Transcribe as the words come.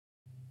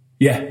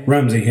Yeah,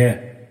 Ramsey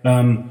here.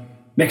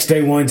 Next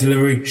day wine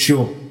delivery?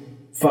 Sure.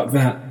 Fuck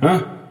that,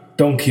 huh?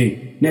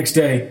 Donkey. Next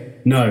day?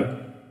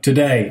 No.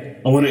 Today.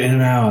 I want it in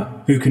an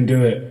hour. Who can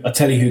do it? I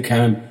tell you who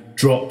can.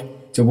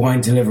 Drop to wine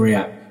delivery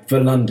app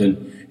for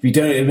London. If you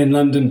don't live in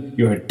London,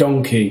 you're a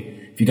donkey.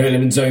 If you don't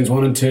live in zones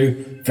 1 and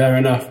 2, fair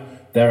enough.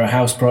 There are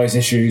house price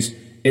issues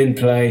in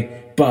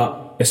play,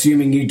 but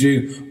assuming you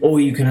do,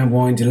 or you can have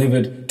wine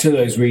delivered to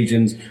those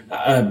regions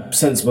at a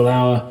sensible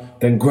hour,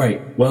 then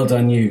great. Well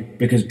done you,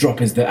 because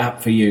Drop is the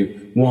app for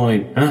you.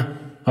 Wine, huh?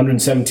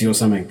 170 or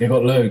something. They've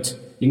got loads.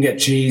 You can get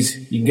cheese,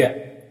 you can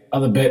get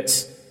other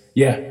bits.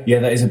 Yeah,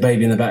 that is a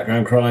baby in the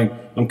background crying.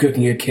 I'm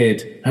cooking a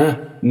kid, huh?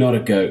 Not a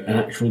goat, an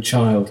actual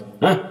child,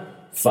 huh?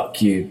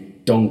 Fuck you,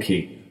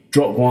 donkey.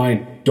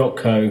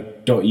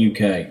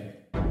 Dropwine.co.uk.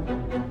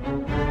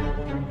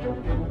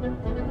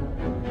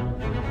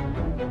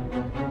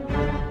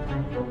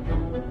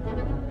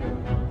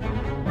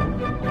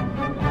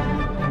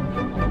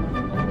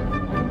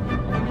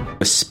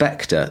 A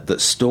spectre that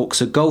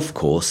stalks a golf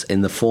course in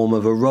the form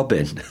of a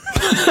robin.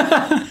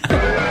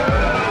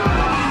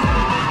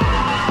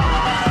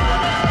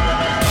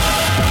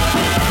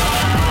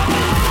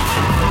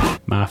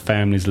 My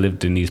family's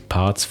lived in these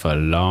parts for a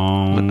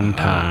long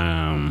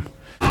time.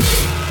 I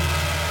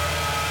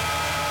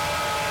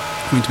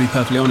mean, to be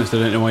perfectly honest, I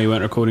don't know why you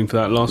weren't recording for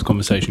that last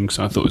conversation, because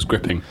I thought it was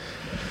gripping.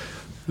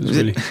 It was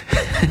really...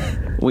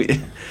 we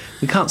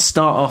can't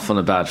start off on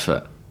a bad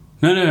foot.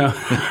 No.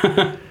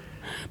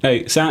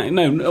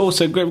 No,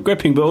 also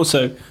gripping, but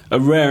also a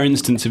rare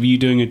instance of you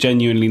doing a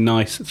genuinely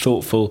nice,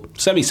 thoughtful,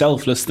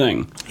 semi-selfless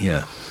thing.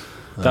 Yeah.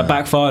 That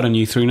backfired on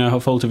you through no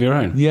fault of your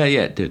own. Yeah,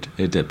 it did,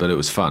 but it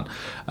was fun.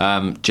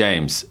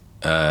 James,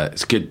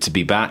 it's good to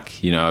be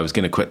back. You know, I was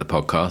going to quit the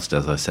podcast,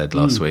 as I said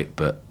last week,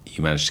 but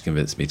you managed to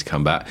convince me to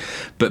come back.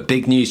 But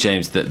big news,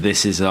 James, that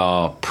this is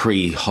our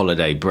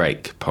pre-holiday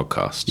break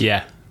podcast.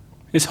 Yeah.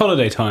 It's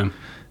holiday time.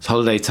 It's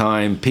holiday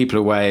time, people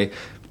are away.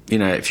 You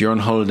know, if you're on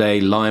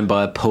holiday, lying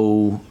by a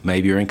pool,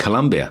 maybe you're in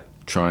Colombia,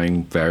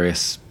 trying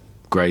various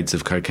grades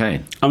of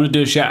cocaine. I'm going to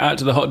do a shout out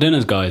to the Hot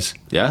Dinners guys.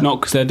 Yeah?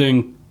 Not because they're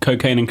doing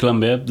cocaine in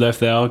Colombia, though if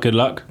they are, good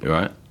luck. You're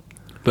right.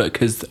 But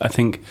because I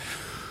think...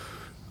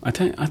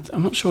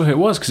 I'm not sure who it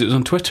was, because it was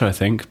on Twitter, I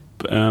think.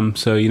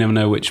 So you never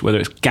know whether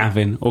it's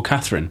Gavin or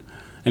Catherine.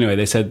 Anyway,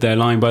 they said they're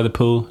lying by the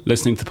pool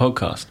listening to the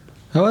podcast.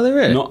 Oh, are they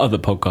really? Not other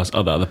podcasts,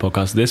 other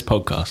podcasts, this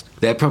podcast.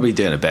 They're probably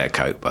doing a bit of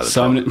coke by the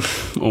pool.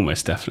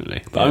 Almost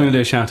definitely. But I'm going to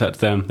do a shout out to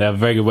them. They have a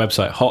very good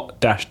website,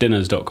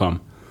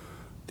 hot-dinners.com.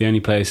 The only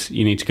place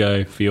you need to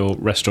go for your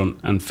restaurant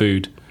and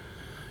food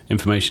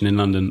information in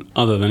London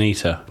other than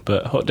Eater.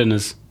 But Hot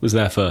Dinners was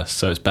there first,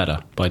 so it's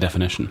better by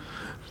definition.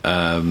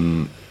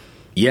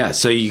 Yeah,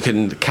 so you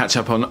can catch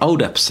up on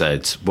old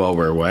episodes while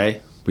we're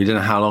away. We don't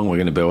know how long we're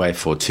going to be away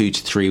for. 2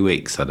 to 3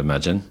 weeks, I'd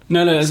imagine.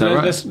 No,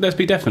 let's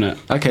be definite.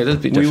 Okay,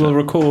 let's be definite. We will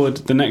record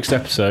the next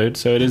episode,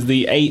 so it is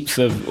the 8th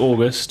of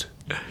August.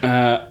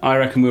 I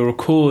reckon we'll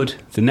record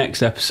the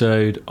next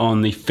episode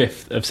on the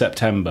 5th of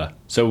September.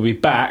 So we'll be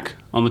back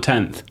on the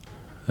 10th.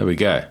 There we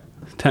go.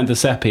 10th of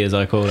Seppi, as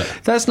I call it.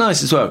 That's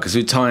nice as well, because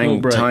we're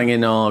tying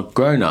in our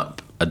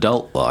grown-up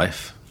adult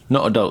life.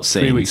 Not adult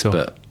scenes, 3 weeks off.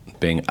 but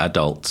being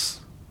adults.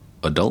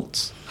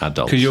 Adults?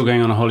 Because you're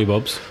going on a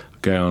hollybobs.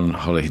 Go on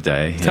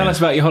holiday. Tell us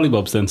about your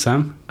hollybobs then,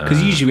 Sam.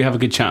 Because usually we have a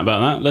good chat about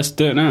that. Let's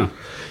do it now.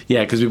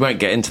 Yeah, because we won't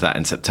get into that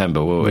in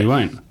September, will we? We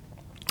won't.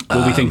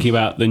 We'll be thinking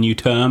about the new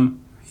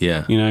term.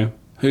 Yeah. You know,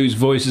 whose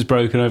voice is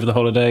broken over the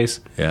holidays.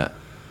 Yeah.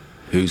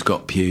 Who's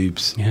got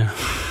pubes? Yeah.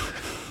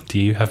 Do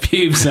you have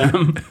pubes,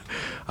 Sam?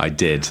 I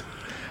did.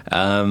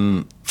 What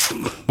an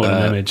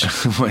image.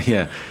 Well,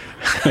 yeah.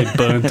 They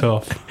burnt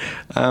off.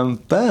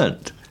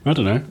 Burnt? I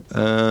don't know.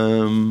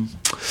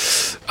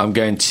 I'm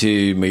going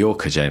to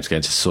Mallorca, James.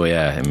 Going to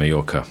Soyer in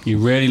Mallorca. You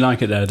really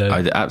like it there, though.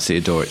 I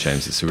absolutely adore it,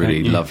 James. It's a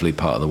really lovely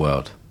part of the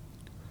world.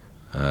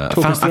 I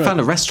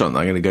found a restaurant that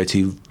I'm going to go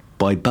to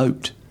by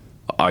boat.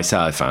 I say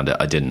I found it.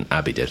 I didn't.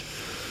 Abby did.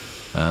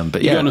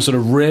 But yeah, you want a sort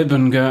of rib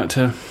and go out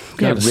to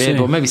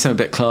rib, or maybe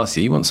something a bit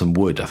classy. You want some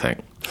wood, I think.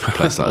 A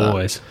place like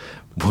Always.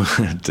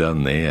 Wood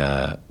on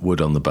the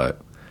wood on the boat.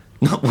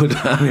 Not wood.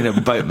 I mean, a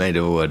boat made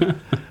of wood.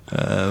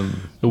 A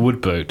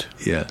wood boat.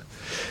 Yeah.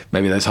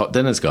 Maybe those Hot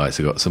Dinners guys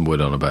have got some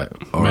wood on a boat.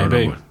 Or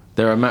maybe.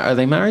 Are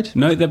they married?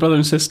 No, they're brother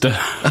and sister.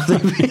 Are they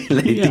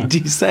really? Yeah.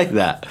 Did you say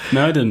that?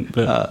 No, I didn't.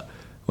 But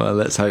well,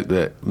 let's hope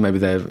that maybe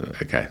they're...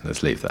 Okay,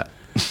 let's leave that.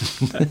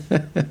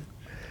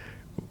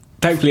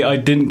 Thankfully, I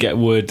didn't get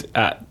wood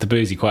at the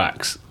Boozy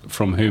Quacks,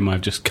 from whom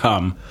I've just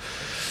come.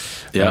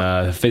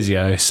 Yeah.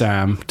 Physio,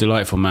 Sam,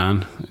 delightful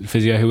man.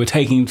 Physio who we're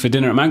taking for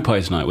dinner at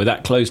Magpie tonight. We're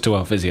that close to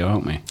our physio,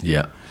 aren't we?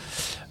 Yeah.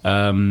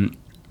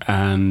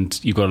 And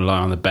you've got to lie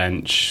on the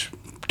bench,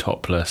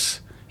 topless.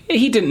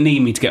 He didn't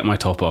need me to get my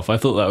top off. I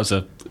thought that was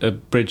a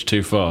bridge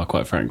too far,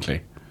 quite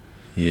frankly.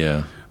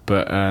 Yeah.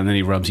 But and then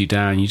he rubs you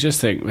down. You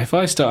just think, if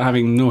I start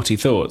having naughty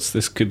thoughts,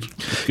 this could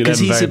end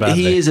very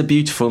badly. He is a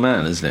beautiful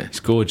man, isn't he? He's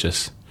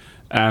gorgeous.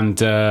 And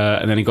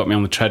then he got me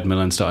on the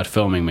treadmill and started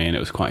filming me, and it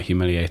was quite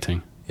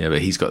humiliating. Yeah,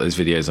 but he's got those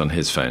videos on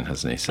his phone,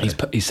 hasn't he? So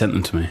He's sent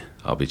them to me.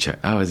 I'll be checking.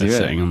 Oh, is he They're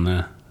really? sitting on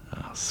there.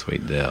 Oh,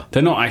 sweet deal.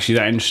 They're not actually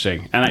that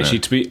interesting. And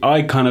actually,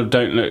 I kind of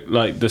don't look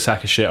like the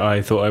sack of shit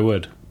I thought I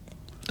would.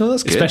 Oh,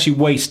 that's good. Especially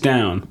waist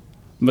down.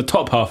 The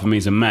top half of me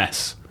is a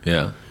mess.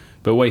 Yeah.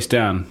 But waist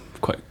down,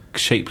 quite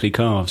shapely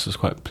calves. I was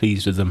quite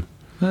pleased with them.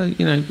 Well,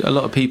 you know, a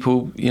lot of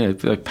people, you know,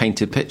 they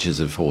painted pictures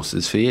of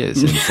horses for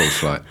years in full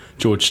flight.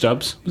 George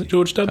Stubbs. Was it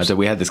George Stubbs?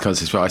 We had this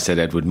conversation where I said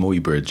Edward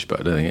Muybridge,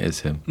 but I don't think it is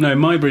him. No,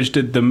 Muybridge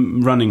did the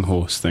running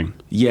horse thing.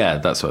 Yeah,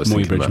 that's what I was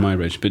thinking about.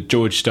 Muybridge. But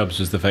George Stubbs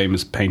was the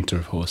famous painter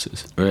of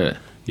horses. Really?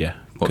 Yeah.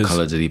 What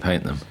colour did he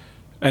paint them?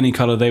 Any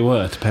colour they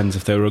were. Depends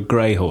if they were a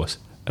grey horse,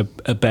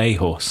 a bay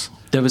horse,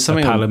 There was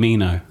something a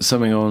palomino.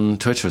 something on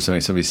Twitter or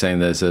something. Somebody saying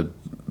there's a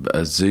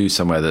zoo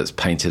somewhere that's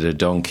painted a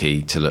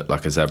donkey to look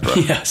like a zebra.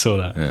 Yeah, I saw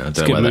that. Yeah, I It's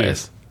a don't know good where that move.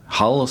 is.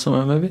 Hull or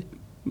somewhere, maybe?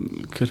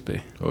 Could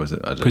be. Or is it?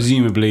 I don't know.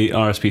 Presumably,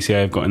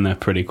 RSPCA have got in there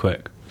pretty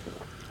quick.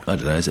 I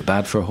don't know. Is it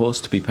bad for a horse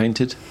to be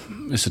painted?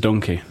 It's a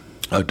donkey.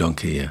 Oh,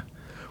 donkey. Yeah,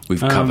 we've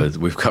covered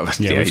the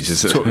Yeah,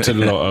 ages. we've talked a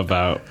lot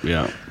about.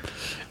 Yeah,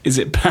 is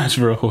it bad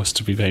for a horse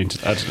to be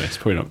painted? I don't know. It's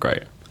probably not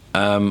great.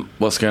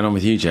 What's going on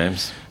with you,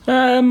 James?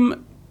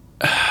 I'm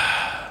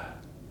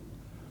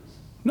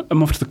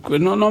off to the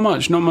not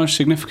much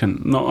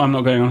significant. I'm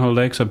not going on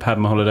holiday because I've had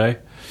my holiday.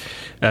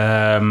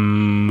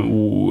 I'm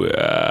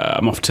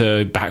off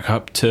to back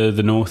up to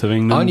the north of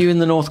England. Aren't you in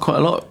the north quite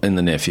a lot in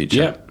the near future?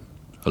 Yeah.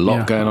 A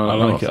lot going on I up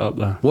like north. it up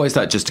there. What is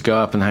that, just to go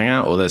up and hang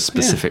out, or there's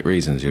specific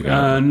reasons you're going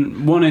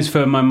up? One is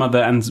for my mother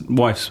and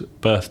wife's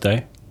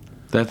birthday.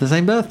 They have the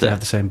same birthday? They have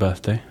the same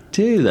birthday.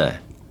 Do they?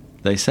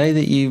 They say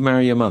that you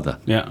marry your mother.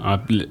 Yeah, I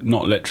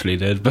not literally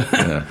did, but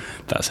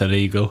that's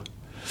illegal.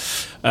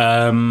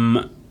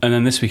 And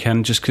then this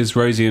weekend, just because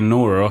Rosie and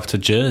Nora are off to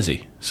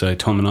Jersey, so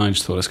Tom and I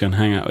just thought let's go and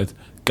hang out with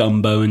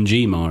Gumbo and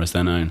Gmar, as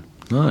they're known.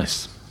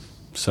 Nice.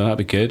 So that'd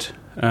be good.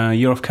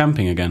 You're off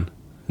camping again?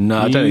 No,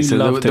 I don't think so.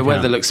 love to The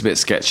weather camp. looks a bit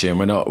sketchy, and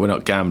we're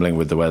not gambling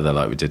with the weather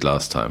like we did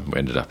last time. We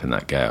ended up in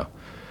that gale.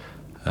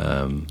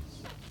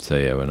 So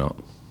yeah, we're not.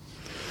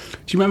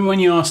 Do you remember when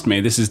you asked me?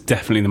 This is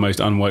definitely the most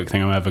unwoke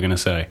thing I'm ever going to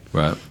say.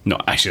 Right. No,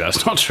 actually,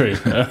 that's not true.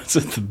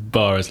 The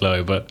bar is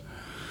low, but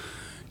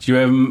do you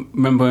ever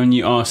remember when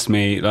you asked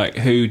me, like,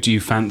 who do you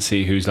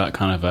fancy who's like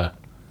kind of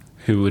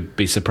who would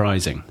be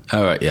surprising?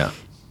 All right, yeah.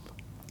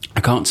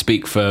 I can't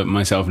speak for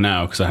myself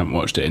now because I haven't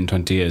watched it in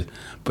 20 years.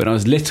 But when I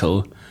was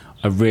little,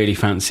 I really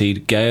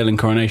fancied Gail in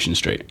Coronation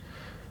Street.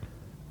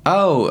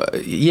 Oh,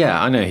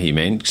 yeah, I know who you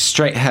mean.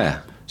 Straight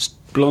hair.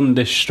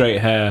 Blondish, straight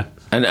hair.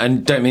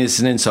 And don't mean this is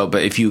an insult,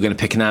 but if you were going to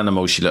pick an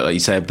animal, she looked like, you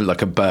say,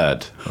 like a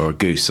bird or a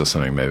goose or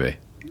something, maybe.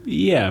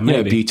 Yeah, You maybe.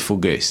 know, a beautiful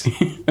goose.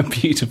 A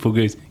beautiful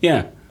goose.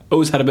 Yeah.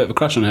 Always had a bit of a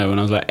crush on her when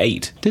I was like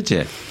 8. Did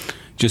you?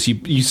 Just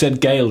you said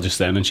Gail just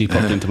then and she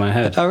popped into my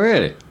head. Oh,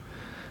 really?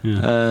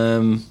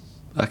 Yeah.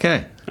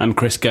 Okay. And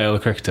Chris Gale, the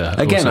cricketer.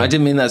 Again, also. I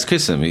didn't mean that's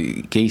criticism.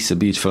 Geese are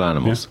beautiful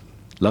animals.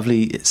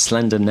 Lovely,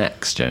 slender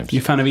necks, James. You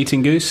a fan of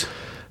eating goose?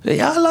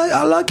 Yeah,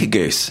 I like a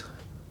goose.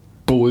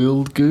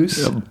 Boiled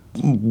goose?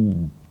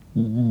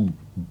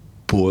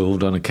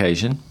 Boiled on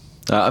occasion.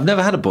 I've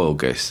never had a boiled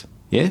goose.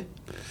 Yeah?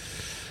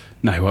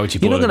 No, why would you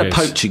You're boil not going a to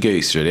goose? poach a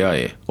goose, really, are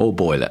you? Or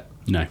boil it.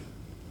 No.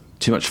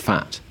 Too much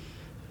fat.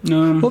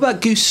 No. What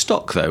about goose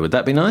stock, though? Would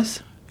that be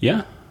nice?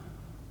 Yeah.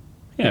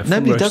 Yeah.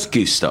 Nobody roast. does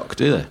goose stock,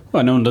 do they?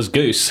 Well, no one does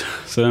goose,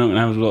 so they're not going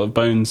to have a lot of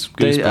bones.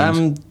 Goose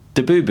bones.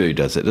 The Boo Boo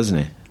does it, doesn't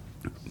he?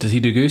 Does he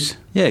do goose?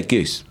 Yeah,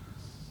 goose.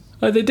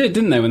 Oh, they did,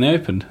 didn't they, when they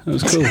opened? That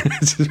was cool.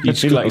 You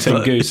do like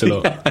saying goose a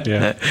lot.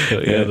 Yeah.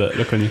 The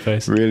look on your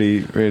face. Really,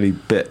 really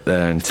bit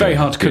there. It's very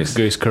hard to cook a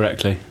goose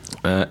correctly.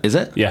 Is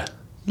it? Yeah.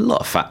 A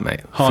lot of fat,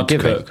 mate. Hard to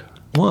Forgiving. cook.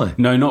 Why?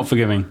 No, not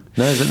forgiving.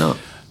 No, is it not?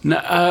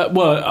 No,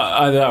 well,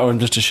 either that or I'm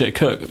just a shit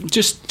cook.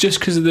 Just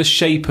because of the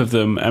shape of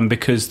them and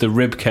because the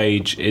rib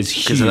cage is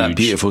huge. Because of that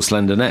beautiful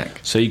slender neck.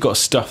 So you've got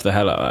to stuff the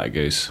hell out of that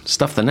goose.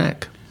 Stuff the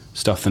neck.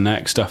 Stuff the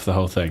neck, stuff the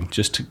whole thing,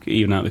 just to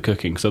even out the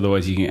cooking, because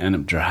otherwise you can end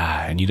up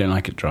dry, and you don't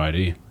like it dry, do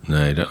you?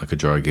 No, you don't like a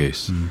dry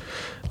goose.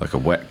 Like a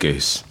wet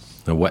goose.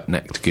 A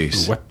wet-necked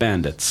goose. Wet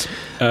bandits.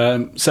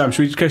 Sam, should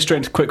we just go straight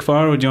into quick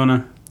fire, or do you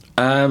want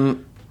to...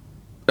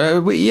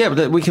 Yeah,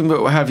 but we can,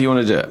 however you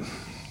want to do it.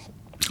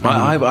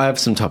 I have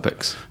some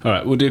topics. All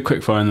right, we'll do a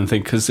quick fire and then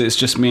think, because it's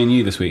just me and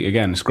you this week.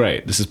 Again, it's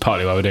great. This is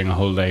partly why we're doing a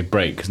holiday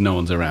break, because no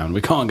one's around.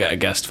 We can't get a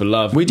guest for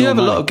love. We do nor have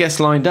a lot money. of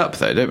guests lined up,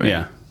 though, don't we?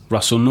 Yeah.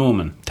 Russell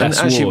Norman, Tess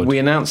And actually, Ward. we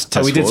announced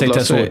Tess we did Ward say last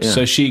Tess week, Ward. yeah.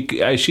 So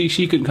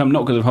she couldn't come,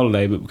 not because of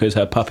holiday, but because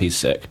her puppy's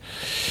sick.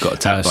 Got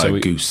attacked by so a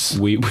goose.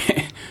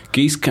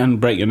 Geese can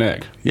break your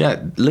neck.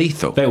 Yeah,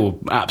 lethal. They will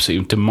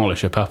absolutely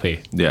demolish a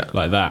puppy. Yeah.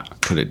 Like that.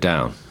 Put it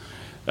down.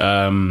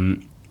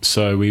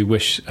 So we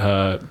wish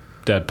her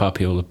dead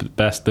puppy all the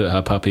best, but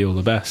her puppy all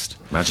the best.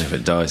 Imagine if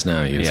it dies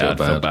now. You'd Yeah, feel I'd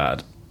bad. feel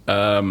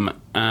bad.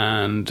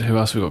 And who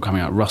else have we got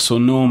coming out? Russell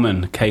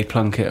Norman, Kay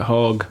Plunkett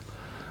Hogg.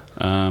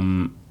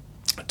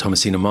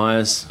 Thomasina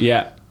Myers.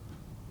 Yeah.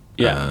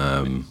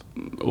 Yeah.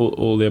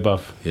 All the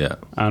above. Yeah.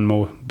 And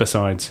more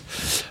besides.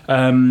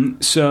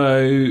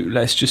 So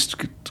let's just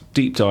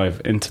deep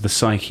dive into the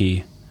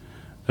psyche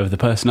of the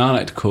person I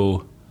like to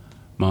call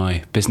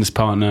my business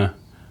partner,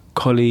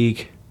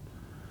 colleague,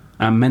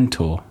 and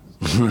mentor,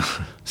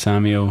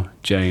 Samuel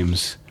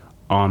James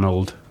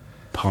Arnold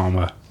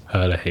Palmer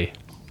Herlihy.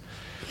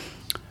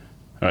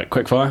 All right,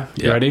 quick fire.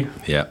 You ready?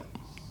 Yeah.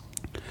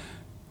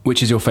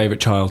 Which is your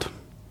favourite child?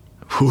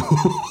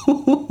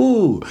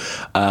 Milo.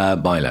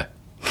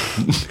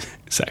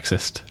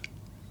 Sexist.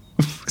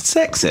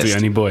 Sexist? The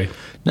only boy.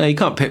 No, you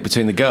can't pick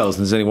between the girls,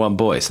 and there's only one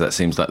boy, so that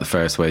seems like the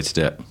fairest way to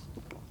do it.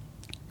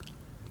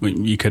 Well,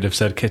 you could have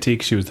said Kitty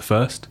because she was the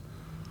first.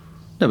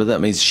 No, but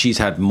that means she's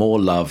had more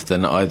love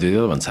than either of the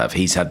other ones have.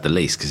 He's had the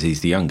least because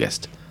he's the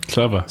youngest.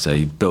 Clever. So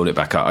you build it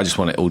back up. I just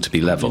want it all to be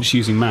level. Just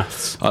using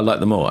maths. I like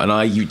them all, and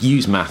I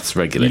use maths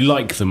regularly. You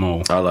like them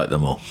all? I like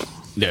them all.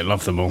 Yeah,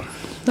 love them all.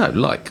 No,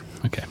 like.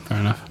 Okay, fair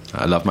enough.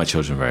 I love my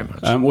children very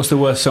much. What's the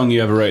worst song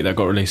you ever wrote that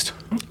got released?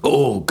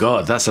 Oh,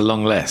 God, that's a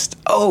long list.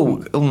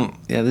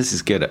 Yeah, this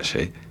is good,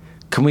 actually.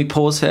 Can we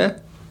pause here?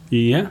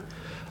 Yeah.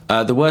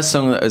 The worst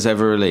song that was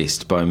ever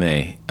released by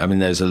me. I mean,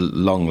 there's a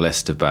long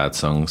list of bad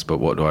songs, but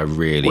what do I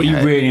really What are you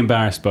hate? really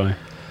embarrassed by?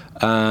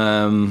 What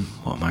am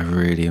I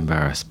really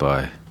embarrassed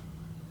by?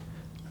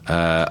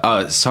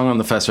 A song on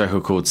the first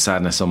record called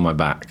Sadness on My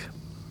Back.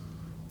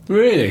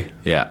 Really?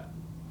 Yeah.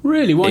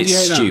 Really? Why do you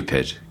hate It's that?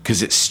 stupid,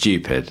 because it's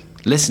stupid.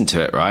 Listen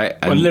to it, right?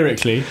 Well,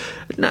 lyrically.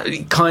 No,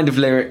 kind of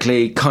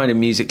lyrically, kind of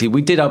musically.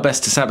 We did our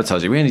best to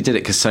sabotage it. We only did it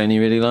because Sony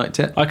really liked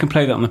it. I can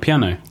play that on the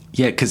piano.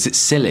 Yeah, because it's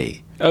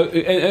silly. Oh,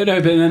 no,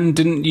 but then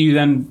didn't you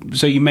then...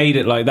 So you made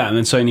it like that, and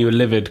then Sony were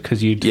livid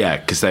because you'd... Yeah,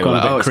 because they were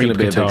got like, it's going to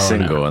be a guitar big on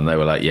single. it. And they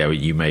were like, yeah, well,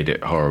 you made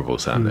it horrible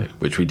sounding,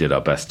 which we did our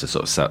best to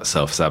sort of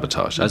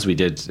self-sabotage, as we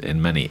did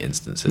in many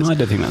instances. I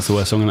don't think that's the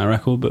worst song on that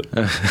record, but...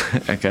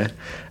 Okay.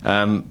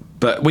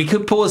 But we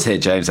could pause here,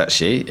 James,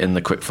 actually, in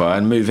the quickfire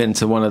and move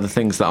into one of the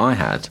things that I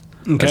had.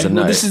 Okay, as a well,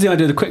 note. this is the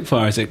idea of the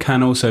quickfire, is it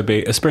can also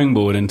be a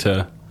springboard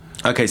into...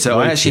 Okay, so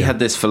I actually had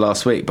this for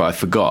last week, but I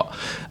forgot.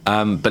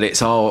 But it's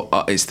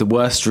the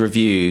worst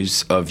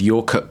reviews of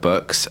your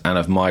cookbooks and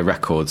of my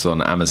records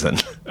on Amazon.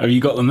 Have you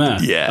got them there?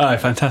 Yeah. Oh,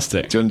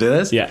 fantastic. Do you want to do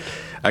this? Yeah.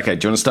 Okay,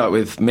 do you want to start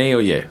with me or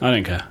you? I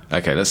don't care.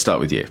 Okay, let's start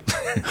with you.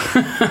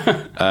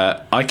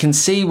 I can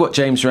see what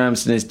James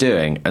Ramsden is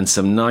doing and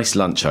some nice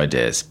lunch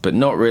ideas, but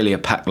not really a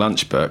packed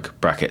lunch book,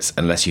 brackets,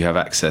 unless you have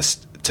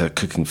access to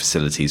cooking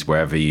facilities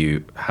wherever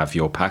you have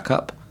your pack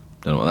up.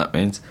 Don't know what that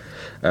means.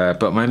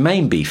 But my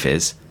main beef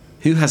is,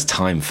 who has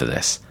time for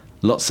this?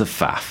 Lots of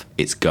faff.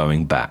 It's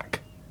going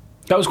back.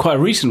 That was quite a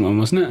recent one,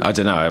 wasn't it? I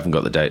don't know. I haven't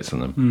got the dates on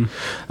them.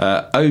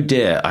 Oh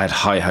dear, I had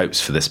high hopes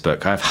for this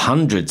book. I have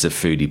hundreds of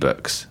foodie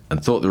books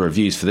and thought the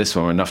reviews for this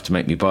one were enough to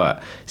make me buy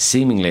it.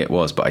 Seemingly it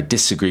was, but I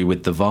disagree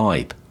with the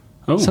vibe.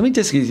 Oh. Somebody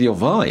disagrees with your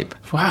vibe.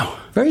 Wow.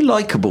 Very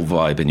likeable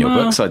vibe in your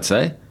Well, books, I'd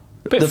say.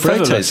 Bit The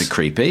frivolous. photos are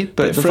creepy,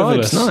 but Bit the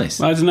frivolous. vibe's nice.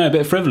 I don't know, a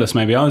bit frivolous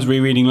maybe. I was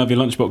rereading Love Your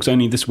Lunchbox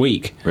only this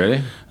week.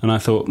 Really? And I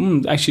thought,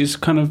 actually it's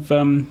kind of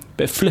a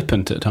bit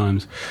flippant at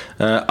times.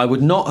 I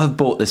would not have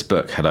bought this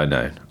book had I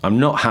known. I'm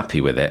not happy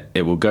with it.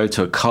 It will go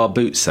to a car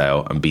boot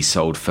sale and be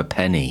sold for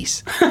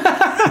pennies.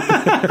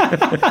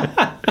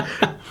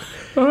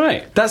 All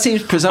right. That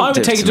seems presumptive. I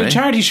would take it to me. a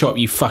charity shop,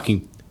 you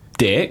fucking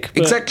dick.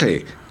 But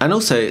Exactly. And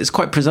also, it's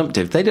quite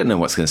presumptive. They don't know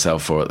what's going to sell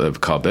for at the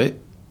car boot.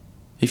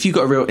 If you've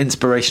got a real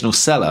inspirational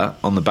seller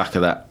on the back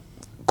of that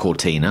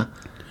Cortina,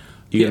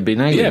 you're going to be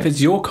nailing Yeah, it. if it's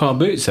your car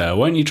boot sale,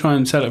 why don't you try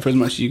and sell it for as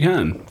much as you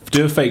can?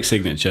 Do a fake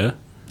signature.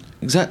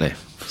 Exactly.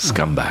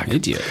 Scumbag.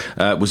 Idiot.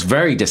 Was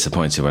very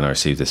disappointed when I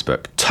received this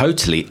book.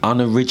 Totally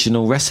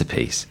unoriginal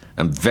recipes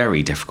and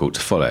very difficult to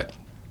follow.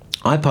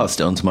 I passed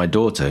it on to my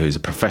daughter, who's a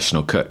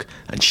professional cook,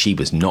 and she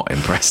was not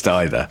impressed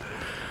either.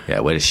 Yeah,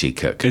 where does she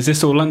cook? Is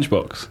this all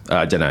Lunchbox?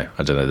 I don't know.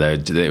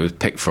 It was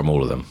picked from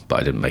all of them,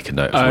 but I didn't make a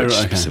note of which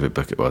specific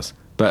book it was.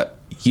 But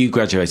you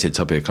graduated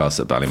top of your class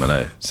at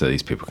Ballymonroe, so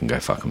these people can go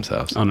fuck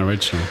themselves.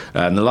 Unoriginal.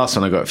 And the last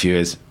one I got for you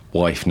is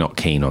wife not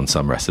keen on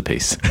some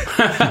recipes.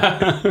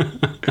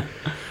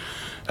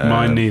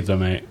 Mine neither,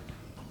 mate.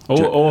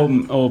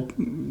 Or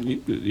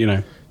you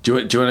know.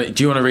 Do you want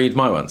to read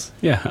my ones?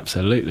 Yeah,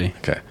 absolutely.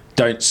 Okay.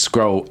 Don't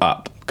scroll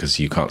up because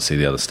you can't see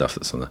the other stuff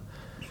that's on there.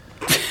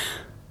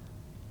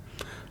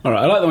 All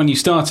right, I like the one you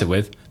started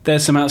with.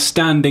 There's some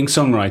outstanding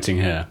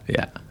songwriting here.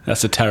 Yeah.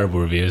 That's a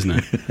terrible review, isn't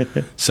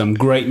it? Some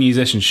great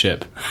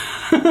musicianship.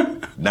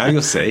 Now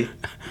you'll see.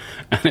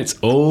 And it's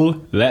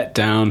all let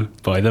down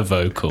by the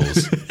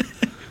vocals.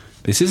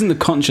 This isn't the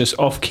conscious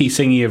off-key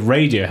singing of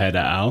Radiohead,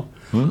 Al.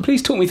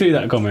 Please talk me through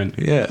that comment.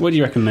 Yeah. What do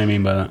you reckon they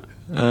mean by that?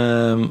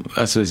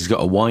 I suppose he's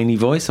got a whiny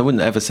voice. I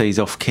wouldn't ever say he's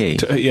off key.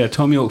 Yeah,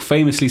 Tom York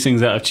famously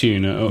sings out of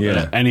tune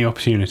at any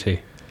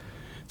opportunity.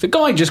 The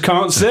guy just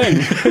can't sing.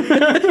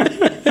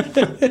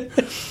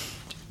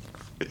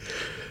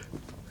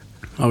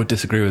 I would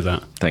disagree with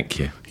that. Thank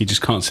you. He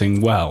just can't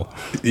sing well.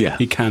 Yeah.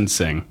 He can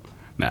sing.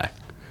 No.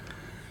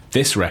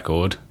 This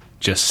record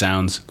just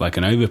sounds like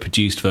an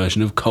overproduced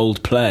version of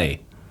Coldplay.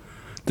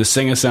 The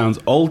singer sounds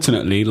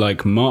alternately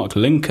like Mark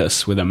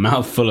Linkous with a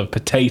mouthful of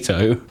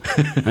potato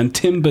and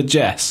Tim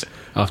Burgess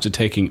after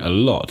taking a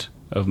lot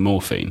of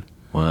morphine.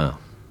 Wow.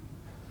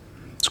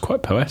 It's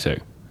quite poetic.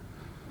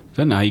 I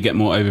don't know how you get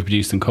more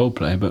overproduced than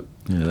Coldplay, but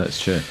Yeah,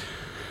 that's true.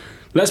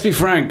 Let's be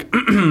frank.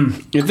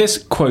 If this,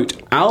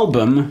 quote,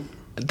 album...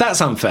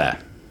 That's unfair.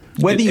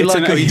 Whether you It's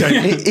like it or you don't,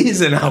 it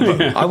is an album.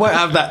 Yeah. I won't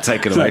have that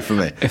taken away from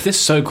me. If this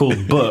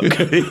so-called book,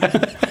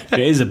 it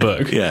is a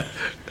book, Yeah.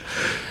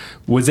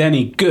 was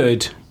any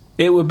good,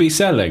 it would be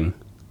selling.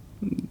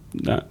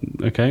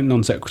 Okay,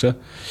 non sequitur.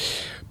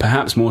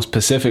 Perhaps more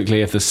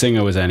specifically, if the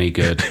singer was any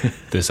good,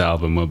 this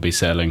album would be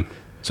selling.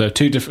 So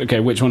two different...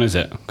 Okay, which one is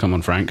it? Come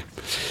on, Frank.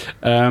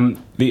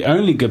 The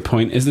only good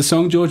point is the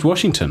song George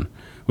Washington,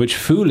 which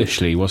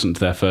foolishly wasn't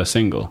their first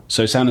single.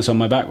 So Sadness on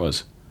My Back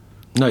was.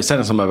 No,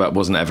 Sadness on My Back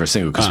wasn't ever a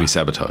single because we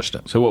sabotaged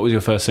it. So what was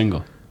your first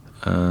single?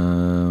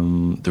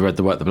 The Red,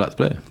 the White, the Black, the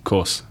Blue. Of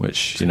course.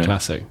 Which, It's a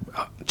classic.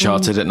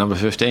 charted at number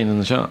 15 in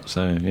the chart.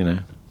 So,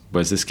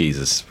 where's this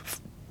geezer's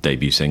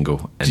debut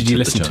single? Did you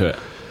listen to it?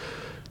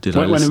 Did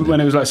I listen when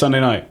it was like Sunday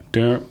night?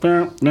 Yeah,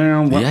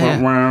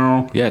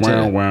 Wow. Yeah.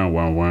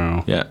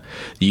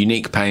 The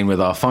unique pain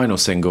with our final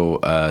single,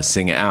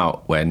 Sing It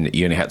Out, when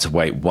you only had to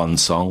wait one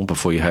song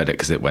before you heard it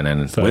because it went in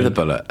with a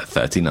bullet at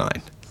 39.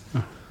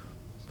 Oh.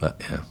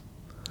 But, yeah.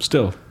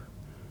 Still,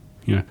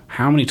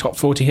 how many top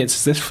 40 hits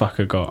has this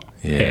fucker got?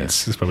 Yeah.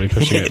 Hits. It's probably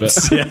pushing it, but...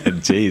 Yeah,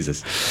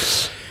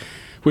 Jesus.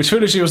 Which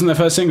foolishly wasn't their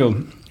first single.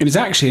 It is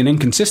actually an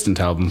inconsistent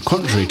album,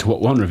 contrary to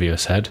what one reviewer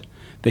said.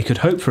 They could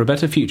hope for a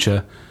better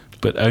future,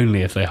 but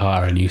only if they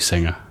hire a new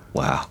singer.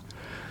 Wow.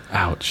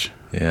 Ouch.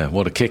 Yeah,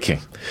 what a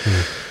kicking.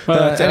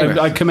 Well, Anyway.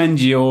 I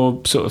commend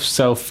your sort of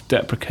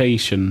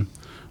self-deprecation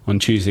on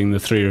choosing the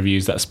 3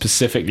 reviews that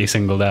specifically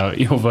singled out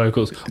your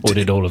vocals, or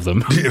did all of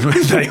them?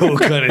 They all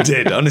kind of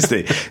did,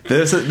 honestly.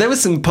 There were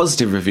some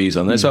positive reviews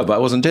on there as well, but I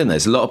wasn't doing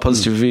this. A lot of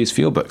positive reviews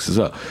for your books as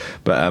well.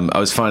 But I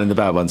was finding the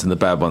bad ones, and the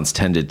bad ones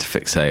tended to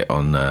fixate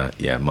on,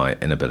 my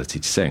inability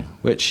to sing,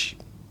 which,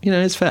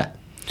 is fair.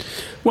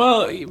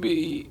 Well,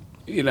 I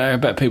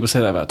bet people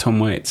say that about Tom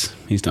Waits.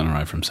 He's done all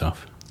right for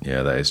himself.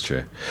 Yeah, that is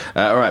true.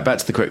 All right, back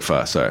to the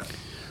quickfire, sorry.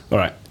 All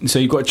right, so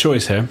you've got a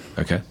choice here.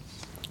 Okay.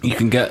 You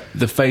can get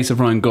the face of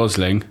Ryan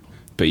Gosling,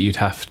 but you'd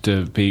have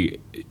to be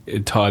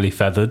entirely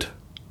feathered.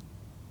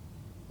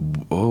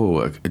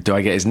 Oh, do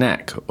I get his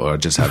neck, or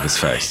just have his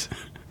face?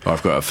 Or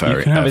I've got a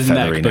You can have his neck,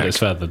 feathery but it's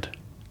feathered.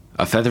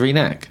 A feathery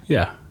neck?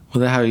 Yeah.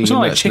 Well, then how are you It's not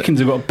gonna like chickens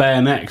have got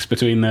bare necks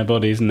between their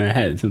bodies and their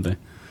heads, have they?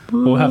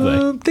 Or have they?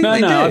 think they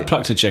do. I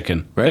plucked a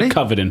chicken. Really? They're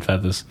covered in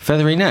feathers.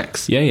 Feathery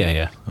necks? Yeah.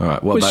 All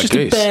right, what Well, about it's just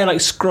goose? a bare, like,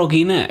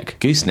 scroggy neck.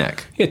 Goose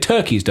neck? Yeah,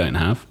 turkeys don't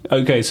have.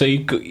 Okay, so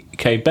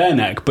bare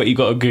neck, but you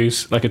got a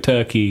goose, like a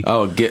turkey.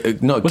 Oh, not a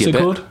What's gibbet. it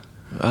called?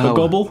 Oh. A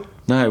gobble?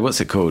 No,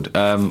 what's it called?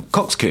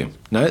 Coxcomb.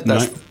 No,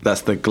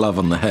 that's the glove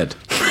on the head.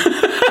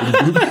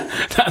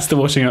 That's the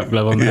washing up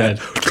glove on the head.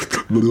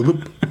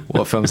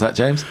 What film's that,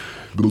 James?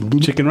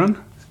 Chicken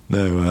Run?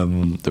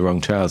 No, the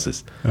wrong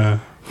trousers.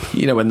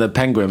 When the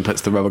penguin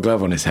puts the rubber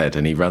glove on his head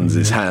and he runs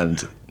his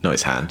hand, not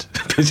his hand,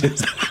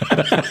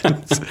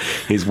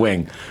 his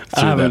wing. I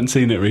haven't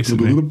seen it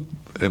recently.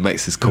 It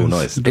makes this cool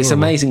noise. adorable. It's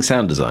amazing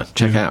sound design.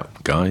 Check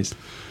out, guys.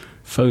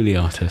 Foley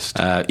artist.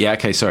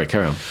 Okay, sorry,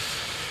 carry on.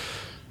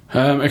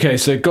 Okay,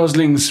 so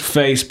Gosling's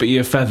face, but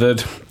you're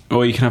feathered.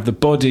 Or you can have the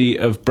body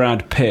of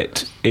Brad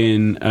Pitt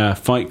in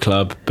Fight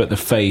Club, but the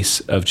face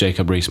of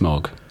Jacob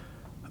Rees-Mogg.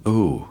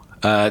 Ooh.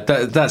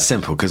 That's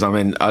simple, because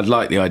I'd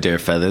like the idea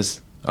of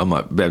feathers. I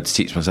might be able to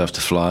teach myself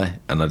to fly,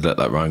 and I'd look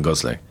like Ryan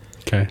Gosling.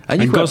 Okay.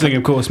 And And Gosling,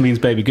 of course, means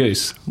baby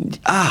goose.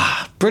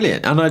 Ah,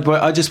 brilliant. And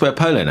I'd just wear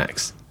polo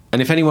necks.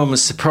 And if anyone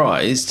was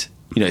surprised,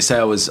 say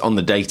I was on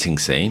the dating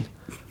scene,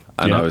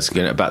 and I was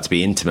about to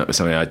be intimate with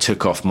somebody, I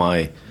took off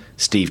my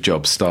Steve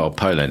Jobs style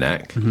polo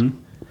neck, then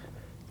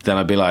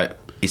I'd be like,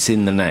 it's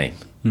in the name.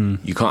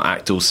 You can't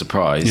act all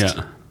surprised.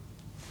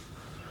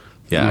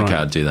 Yeah, okay,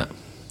 Right. I'd do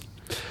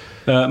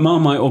that.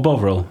 Marmite or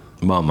Bovril?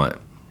 Marmite.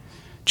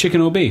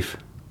 Chicken or beef?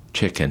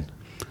 Chicken.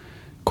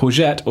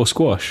 Courgette or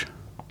squash?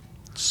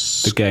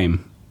 The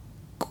game.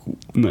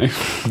 No.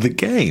 The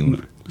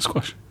game?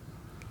 Squash.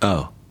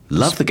 Oh,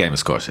 love the game of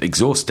squash.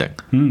 Exhausting.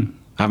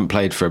 I haven't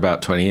played for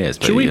about 20 years.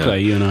 But Should we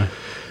play, you and I?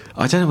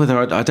 I don't know whether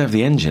I don't have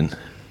the engine.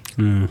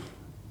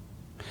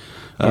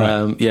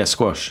 Yeah,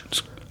 squash.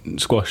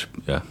 Squash.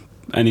 Yeah.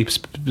 Any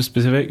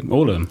specific?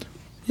 All of them.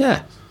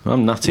 Yeah,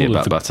 I'm nutty All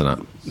of about the-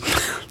 butternut.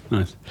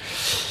 Nice.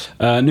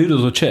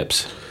 Noodles or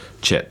chips?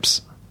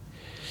 Chips.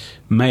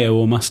 Mayo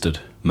or mustard?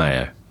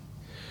 Mayo.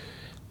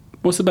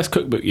 What's the best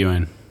cookbook you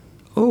own?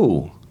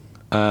 Ooh.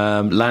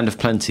 Land of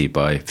Plenty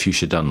by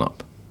Fuchsia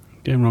Dunlop.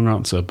 Yeah, wrong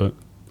answer, but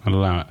I'll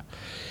allow it.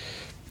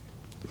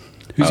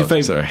 Who's your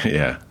favourite? Sorry,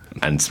 yeah.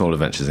 And Small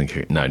Adventures in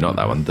Cooking. No, not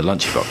that one. The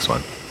Lunchy Box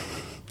one.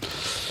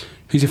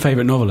 Who's your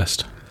favourite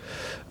novelist?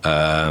 You're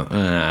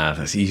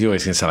always going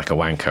to sound like a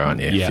wanker,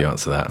 aren't you, if you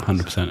answer that?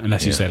 100%,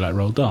 unless you say like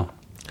Roald Dahl.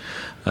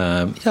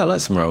 I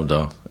like some Roald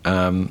Dahl.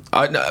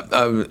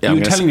 You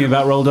were telling me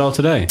about Roald Dahl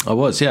today. I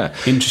was, yeah.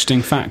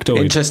 Interesting factoid.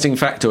 Interesting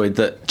factoid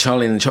that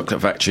Charlie and the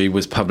Chocolate Factory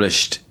was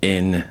published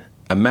in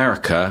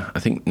America, I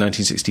think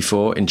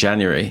 1964, in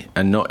January,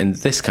 and not in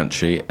this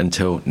country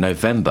until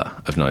November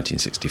of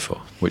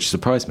 1964, which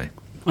surprised me.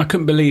 I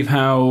couldn't believe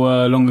how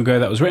long ago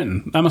that was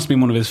written. That must have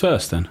been one of his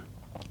first then.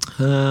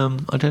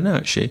 I don't know,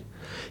 actually.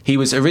 He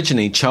was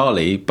originally,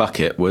 Charlie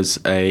Bucket was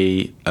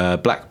a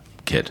black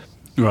kid.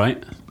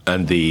 Right.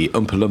 And the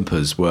Oompa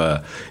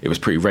Loompas it was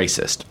pretty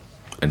racist.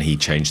 And he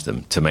changed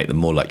them to make them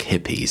more like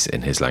hippies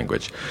in his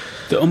language.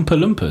 The Oompa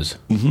Loompas?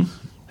 Mm-hmm.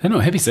 They're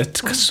not hippies,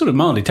 they're sort of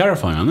mildly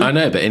terrifying, aren't they? I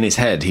know, but in his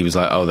head, he was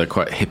like, oh, they're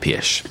quite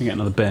hippie-ish. Can you get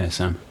another beer,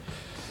 Sam?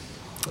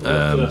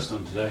 First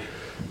on today.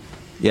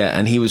 Yeah,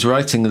 and he was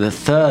writing the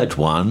third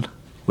one,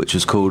 which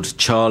was called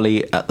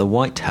Charlie at the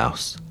White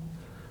House.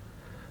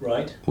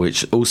 Right.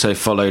 Which also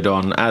followed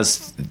on,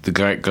 as the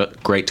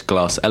Great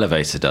Glass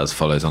Elevator does,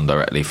 follows on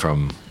directly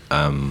from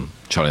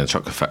Charlie and the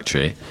Chocolate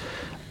Factory.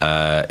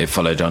 It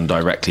followed on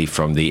directly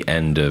from the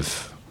end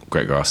of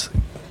Great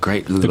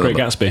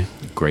Gatsby.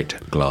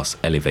 Great Glass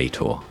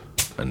Elevator,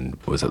 and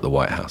was at the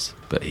White House,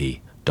 but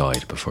he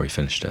died before he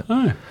finished it.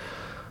 Oh.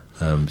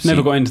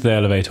 Never got into the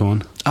elevator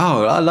one.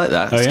 Oh, I like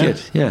that. That's good.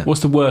 Yeah.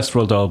 What's the worst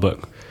Roald Dahl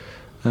book?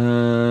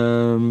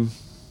 James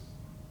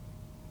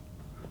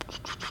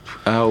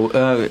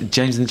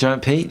and the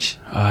Giant Peach.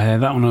 Oh, yeah,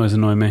 that one always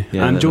annoyed me.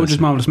 Yeah, and George's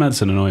Marvellous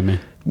Medicine annoyed me.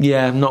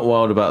 Yeah, I'm not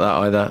wild about that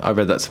either. I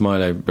read that to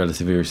Milo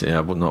relatively recently.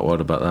 I'm not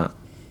wild about that.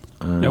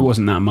 It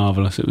wasn't that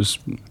marvellous. It was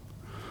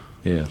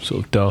yeah,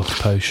 sort of dark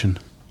potion.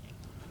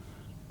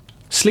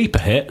 Sleeper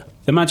Hit,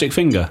 The Magic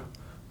Finger.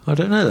 I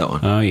don't know that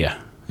one. Oh,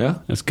 yeah. Yeah?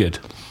 That's good.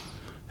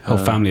 Whole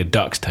family of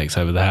ducks takes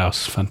over the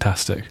house.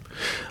 Fantastic.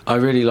 I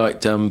really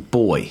liked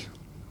Boy.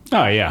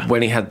 Oh, yeah.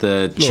 When he had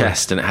the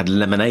chest and it had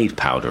lemonade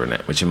powder in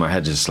it, which in my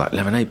head is just like,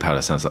 lemonade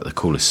powder sounds like the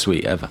coolest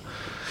sweet ever.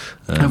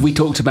 Have we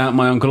talked about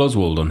My Uncle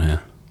Oswald on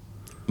here?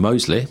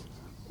 Mosley?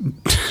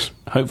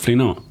 Hopefully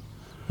not.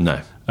 No.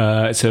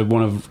 It's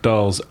one of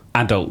Dahl's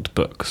adult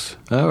books.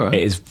 Oh, right.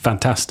 It is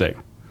fantastic.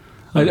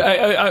 I'm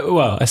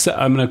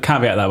going to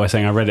caveat that by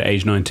saying I read it at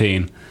age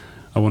 19.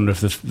 I wonder if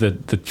the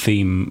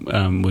theme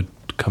would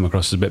come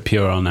across as a bit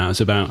puerile now.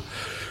 It's about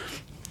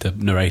the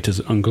narrator's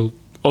Uncle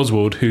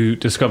Oswald, who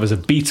discovers a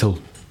beetle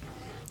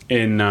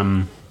in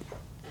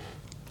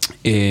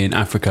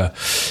Africa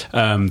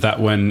that,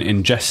 when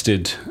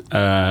ingested,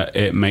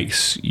 it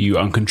makes you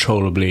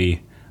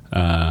uncontrollably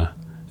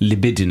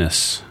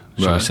libidinous,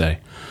 shall we say.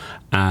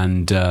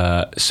 And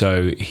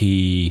so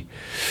he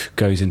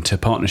goes into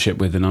partnership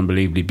with an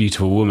unbelievably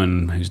beautiful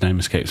woman whose name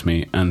escapes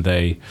me, and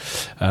they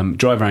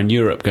drive around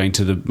Europe, going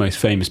to the most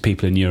famous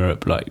people in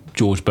Europe, like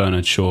George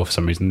Bernard Shaw, for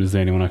some reason, is the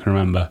only one I can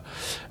remember,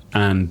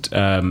 and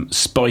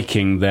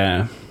getting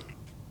the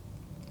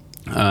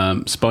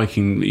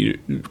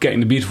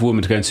beautiful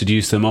woman to go and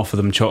seduce them, offer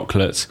them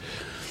chocolates.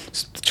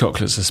 The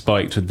chocolates are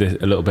spiked with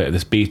a little bit of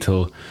this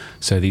beetle,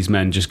 so these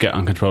men just get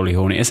uncontrollably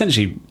horny,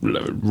 essentially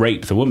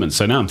rape the woman.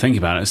 So now I'm thinking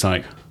about it, it's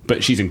like,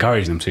 but she's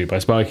encouraging them to by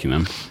spiking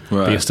them.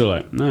 Right. But you're still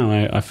like,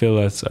 no, I feel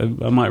that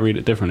I might read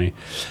it differently.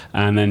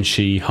 And then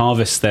she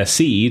harvests their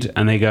seed,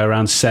 and they go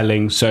around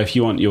selling. So if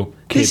you want your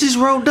kid, This is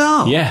Roald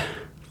Dahl? yeah.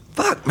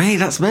 Fuck me,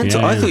 that's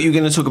mental. Yeah, I yeah. thought you were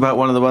going to talk about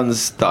one of the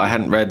ones that I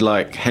hadn't read,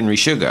 like Henry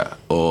Sugar,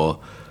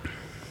 or,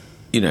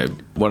 you know,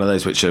 one of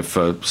those which are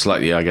for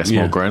slightly, I guess,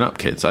 more grown-up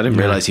kids. I didn't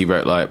realise he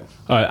wrote, like...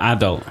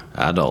 Adult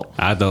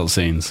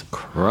scenes.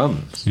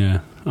 Crumbs. Yeah,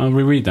 I'll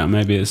reread that.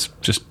 Maybe it's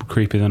just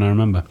creepier than I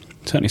remember.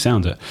 Certainly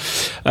sounds it.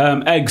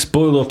 Eggs,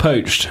 boiled or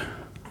poached?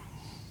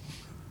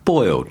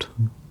 Boiled.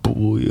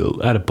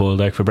 I had a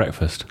boiled egg for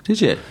breakfast. Did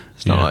you?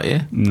 It's not like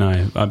you.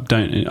 No, I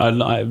don't.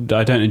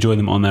 I don't enjoy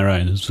them on their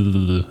own.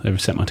 They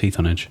set my teeth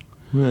on edge.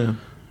 Yeah.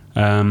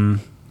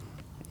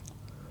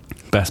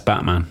 Best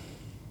Batman.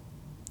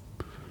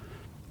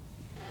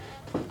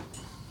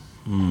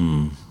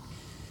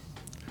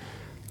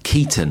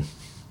 Keaton.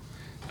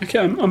 Okay,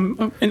 I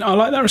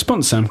like that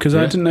response, Sam, because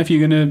I didn't know if you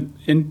were going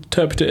to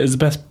interpret it as the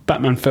best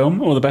Batman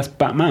film or the best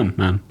Batman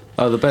man.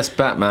 Oh, the best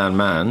Batman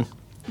man.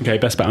 Okay,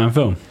 best Batman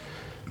film.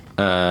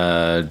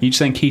 You just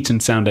saying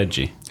Keaton sound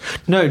edgy?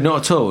 No,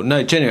 not at all.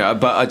 No, genuinely.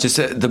 But I just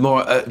the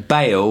more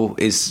Bale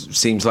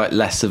seems like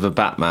less of a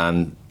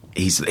Batman.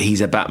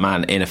 He's a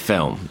Batman in a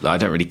film. I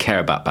don't really care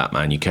about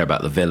Batman. You care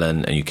about the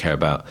villain, and you care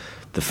about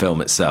the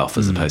film itself,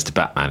 as opposed to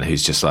Batman,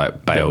 who's just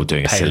like Bale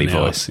doing a silly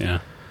voice. Yeah.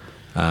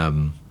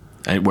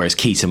 And whereas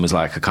Keaton was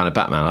like a kind of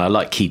Batman. I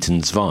like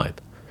Keaton's vibe.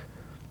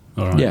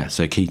 All right. Yeah,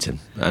 so Keaton.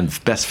 And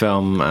best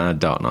film,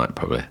 Dark Knight,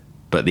 probably.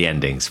 But the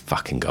ending's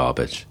fucking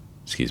garbage.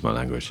 Excuse my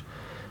language.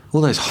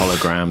 All those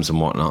holograms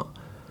and whatnot.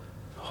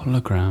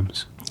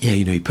 Holograms? Yeah,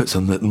 you know, he puts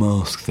on the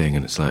mask thing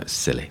and it's like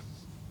silly.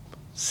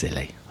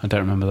 Silly. I don't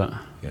remember that.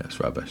 Yeah,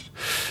 it's rubbish.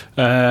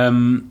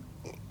 And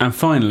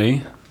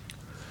finally,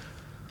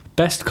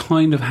 best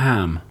kind of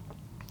ham.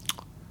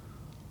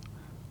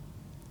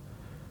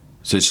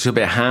 So it's just going to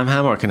be a ham,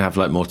 or I can have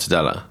like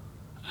mortadella?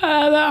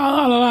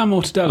 I'll allow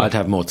mortadella. I'd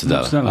have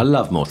mortadella. I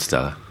love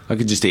mortadella. I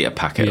could just eat a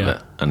packet of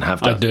it and have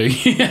that. I do.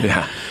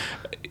 Yeah.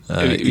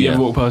 You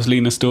ever walk past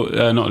Lena Store?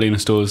 Not Lena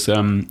Store's.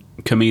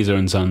 Camisa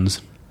and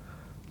Sons.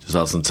 Just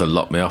ask them to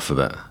lock me off a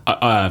bit.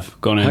 I have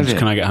gone in. Have you?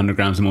 Can I get 100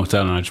 grams of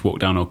mortadella? And I just walk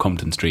down Old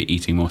Compton Street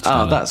eating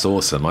mortadella. Oh, that's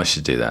awesome. I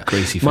should do that.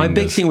 Greasy My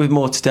fingers. big thing with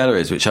mortadella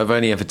is, which I've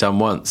only ever done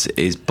once,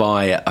 is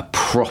buy a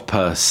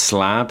proper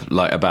slab,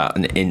 like about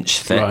an inch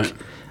thick, Right.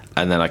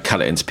 and then I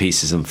cut it into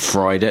pieces and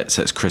fried it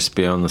so it's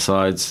crispy on the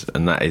sides,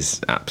 and that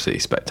is absolutely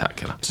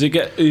spectacular. Does it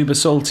get uber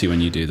salty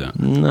when you do that?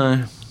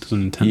 No.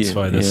 Doesn't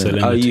intensify the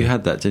salinity? Oh, you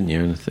had that, didn't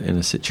you, in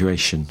a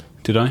situation?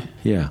 Did I?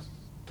 Yeah.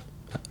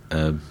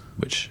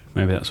 Which...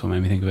 Maybe that's what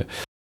made me think of it.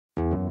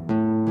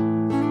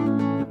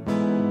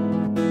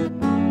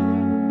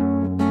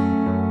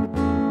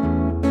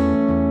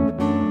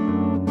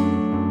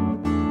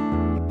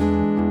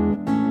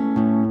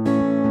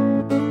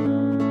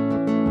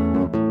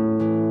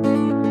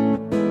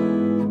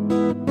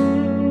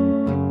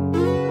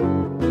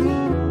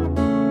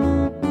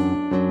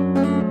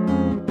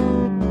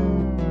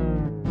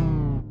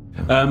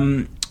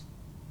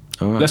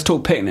 All right. Let's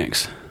talk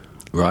picnics.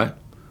 Right.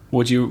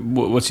 What's your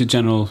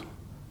general...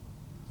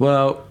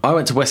 Well, I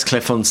went to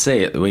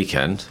Westcliff-on-Sea at the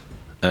weekend,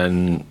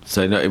 and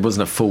so no, it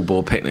wasn't a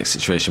full-bore picnic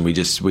situation. We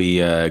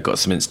got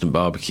some instant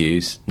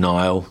barbecues.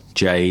 Niall,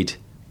 Jade,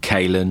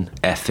 Kaylin,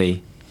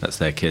 Effie, that's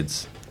their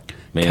kids.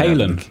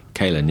 Kaylin?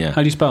 Kaylin, yeah.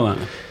 How do you spell that?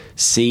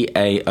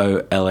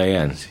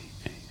 Caolan.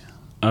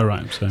 Oh,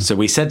 right. So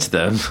we said to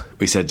them,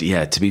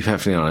 to be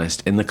perfectly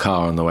honest, in the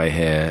car on the way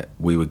here,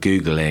 we were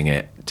Googling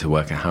it to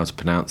work out how to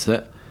pronounce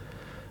it.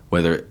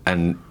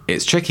 And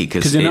it's tricky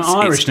because in an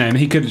Irish name,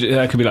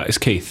 that could be like, it's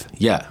Keith.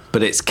 Yeah,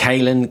 but it's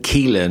Kaylin,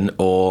 Keelan,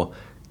 or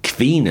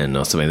Kveenan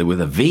or something with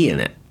a V in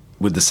it,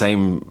 with the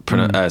same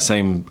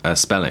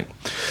spelling.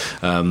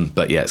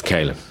 But yeah, it's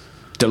Kaylin.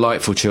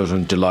 Delightful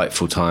children,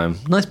 delightful time.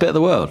 Nice bit of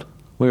the world.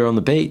 We were on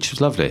the beach, it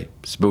was lovely.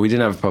 But we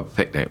didn't have a proper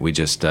picnic. We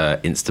just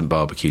instant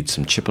barbecued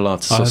some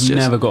chipolata sausages. I've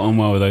never got on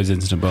well with those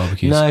instant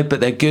barbecues. No, but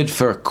they're good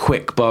for a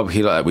quick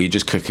barbecue like that where you're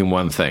just cooking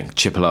one thing.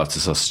 Chipolata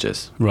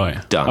sausages.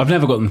 Right. Done. I've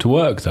never got them to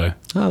work, though.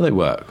 Oh, they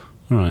work.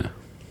 Right.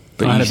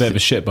 But I had a bit of a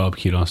shit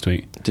barbecue last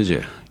week. Did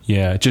you?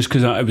 Yeah, just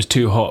because it was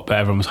too hot, but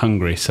everyone was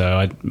hungry, so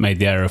I made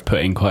the error of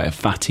putting quite a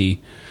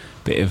fatty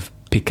bit of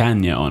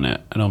picanha on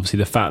it, and obviously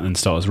the fat then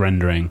starts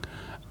rendering.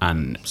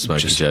 And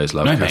Smoky Joe's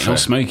love no, cafe. mate, not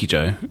Smoky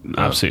Joe.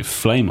 Absolute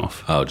flame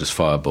off. Oh, just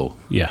fireball.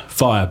 Yeah,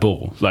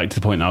 fireball. Like to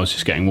the point that I was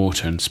just getting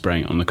water and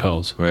spraying it on the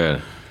coals.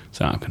 Really?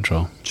 It's out of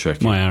control.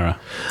 Tricky. My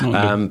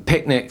error.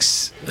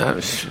 Picnics,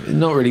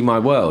 not really my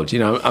world. You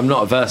know, I'm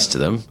not averse to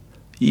them.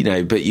 You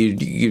know, but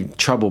you're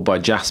troubled by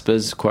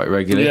Jaspers quite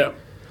regularly. Yeah,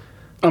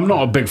 I'm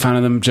not a big fan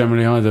of them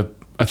generally either.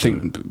 I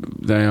think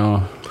they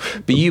are.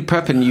 But you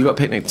prepping, you got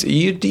picnics.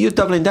 You're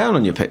doubling down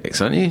on your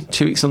picnics, aren't you?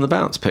 2 weeks on the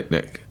bounce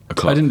picnic.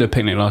 I didn't do a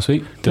picnic last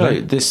week. Did I?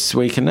 This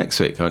week and next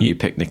week, aren't you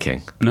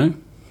picnicking? No,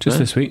 just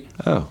this week.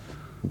 Oh,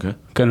 okay.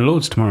 Going to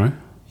Lord's tomorrow.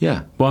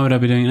 Yeah. Why would I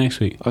be doing it next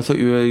week? I thought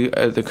you were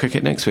at the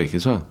cricket next week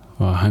as well.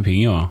 Well, I'm hoping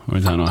you are, or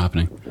is that not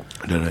happening?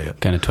 I don't know yet.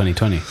 Going to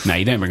 2020. No,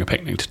 you don't bring a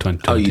picnic to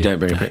 2020. Oh, you don't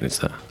bring a picnic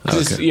to that?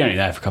 Oh, okay. You're only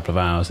there for a couple of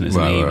hours and it's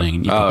in the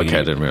evening. Right. Oh, okay,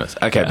 I didn't realise.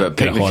 Okay, but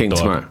picnicking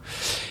tomorrow.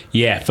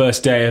 Yeah,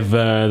 first day of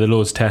the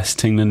Lord's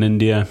Test, England,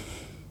 India.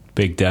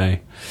 Big day.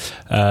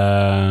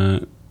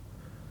 You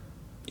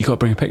got to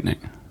bring a picnic.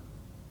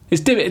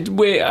 It's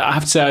I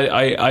have to say,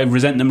 I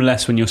resent them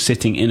less when you're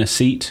sitting in a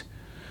seat.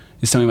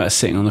 There's something about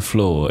sitting on the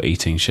floor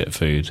eating shit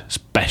food,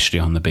 especially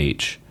on the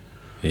beach.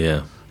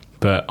 Yeah.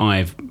 But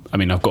I've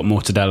got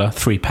mortadella,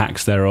 3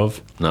 packs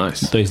thereof.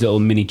 Nice. Those little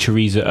mini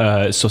chorizo,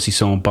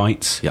 saucisson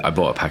bites. Yeah, I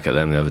bought a pack of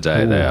them the other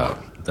day. Ooh.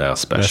 They are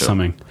special. They're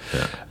something.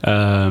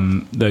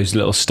 Yeah. Those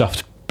little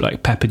stuffed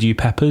like pepperdew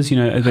peppers, you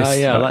know. Oh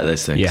yeah, I like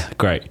those things. Yeah,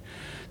 great.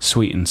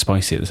 Sweet and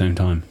spicy at the same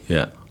time.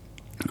 Yeah.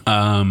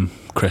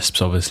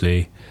 Crisps,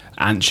 obviously.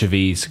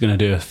 Anchovies. Going to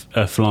do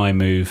a fly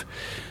move.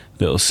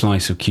 Little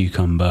slice of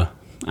cucumber.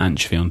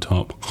 Anchovy on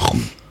top.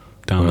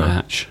 Down the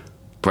hatch.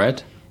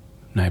 Bread?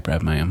 No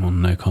bread, mate. I'm on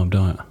a no-carb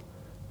diet.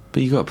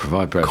 But you got to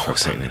provide bread. Of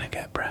course I'm going to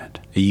get bread.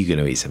 Are you going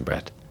to eat some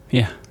bread?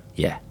 Yeah.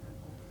 Yeah.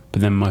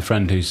 But then my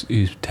friend who's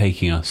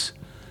taking us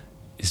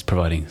is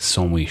providing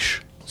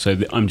sandwich. So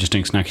I'm just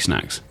doing snacky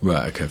snacks.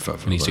 Right, okay.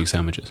 And he's doing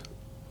sandwiches.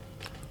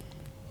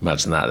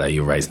 Imagine that, though.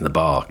 You're raising the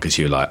bar because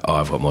you're like,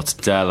 I've got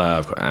mortadella,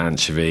 I've got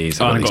anchovies,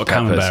 I've got a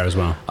camembert as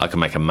well. I can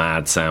make a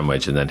mad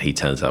sandwich, and then he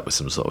turns up with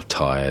some sort of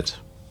tired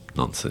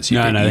nonsense. He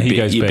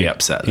goes big. You'd be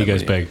upset. He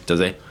goes big. Does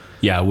he?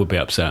 Yeah, I would be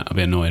upset. I'd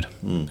be annoyed.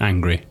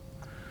 Angry.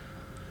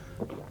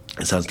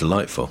 It sounds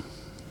delightful.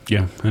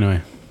 Yeah,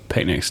 anyway.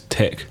 Picnics,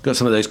 tick. Got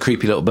some of those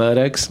creepy little bird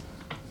eggs?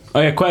 Oh,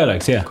 yeah, quail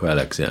eggs, yeah. Quail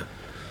eggs, yeah.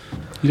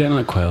 You don't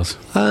like quails?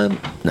 No,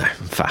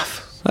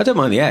 faff. I don't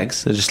mind the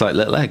eggs. They're just like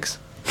little eggs.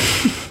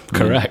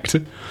 Correct.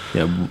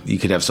 Yeah, you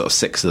could have sort of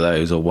 6 of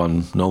those or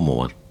 1 normal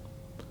one.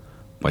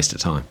 Waste of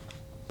time,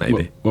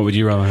 maybe. What would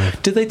you rather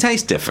have? Do they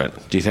taste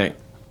different, do you think?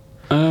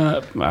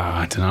 I don't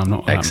know. I'm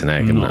not... Eggs and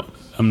egg,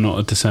 I'm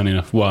not discerning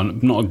enough. Well, I'm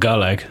not a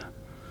gull egg.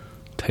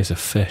 Tastes of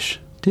fish.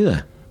 Do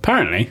they?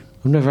 Apparently.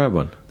 I've never had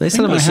one. They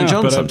sell them at St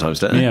John's sometimes,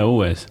 don't they? Yeah,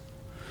 always.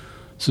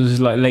 So this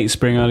is like late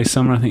spring, early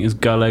summer. I think it's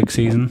gull egg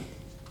season.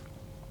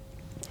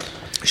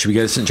 Should we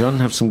go to St John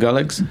and have some gull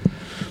eggs?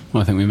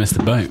 Well, I think we missed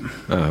the boat.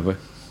 Oh, have we?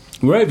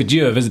 We're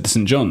overdue a visit to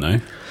St John,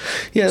 though.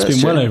 Yeah, it's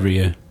been well over a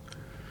year.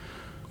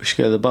 We should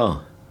go to the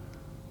bar.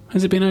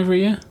 Has it been over a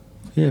year?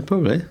 Yeah,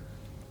 probably.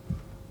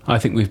 I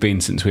think we've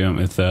been since we went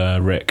with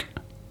Rick.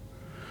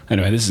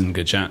 Anyway, this isn't a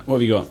good chat. What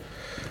have you got?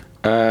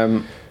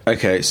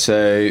 Okay,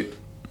 so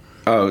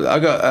I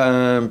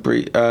got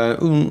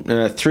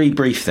 3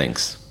 brief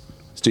things.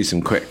 Let's do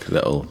some quick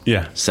little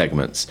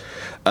segments.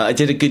 I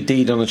did a good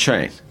deed on a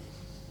train.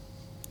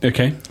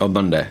 Okay. On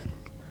Monday.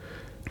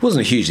 It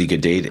wasn't a hugely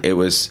good deed. There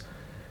was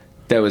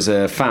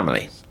a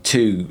family,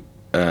 2,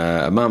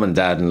 a mum and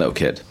dad and a little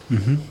kid.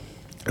 Mm-hmm.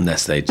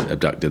 Unless they'd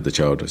abducted the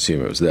child, I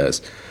assume it was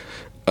theirs.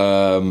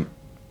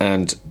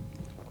 And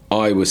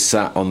I was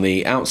sat on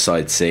the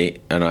outside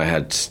seat, and I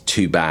had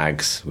 2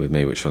 bags with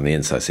me, which were on the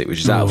inside seat, which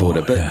is out of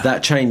order. But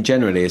that train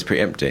generally is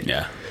pretty empty.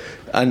 Yeah.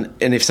 And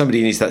if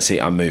somebody needs that seat,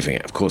 I'm moving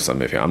it. Of course I'm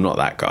moving it. I'm not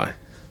that guy.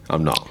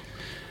 I'm not.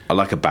 I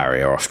like a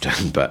barrier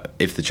often, but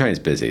if the train's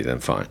busy, then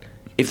fine.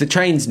 If the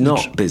train's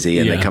not busy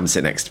and they come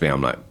sit next to me,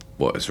 I'm like,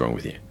 what is wrong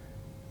with you?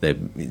 They're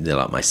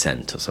like my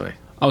scent or something.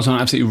 I was on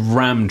an absolutely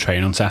ram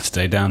train on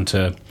Saturday down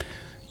to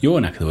your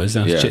neck of the woods,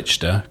 down to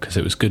Chichester, because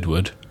it was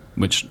Goodwood,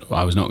 which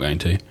I was not going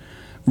to.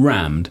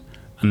 Rammed,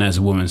 and there's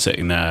a woman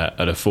sitting there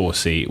at a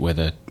 4-seat with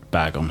a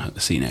bag on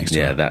the seat next to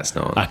her. Yeah, that's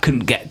not... I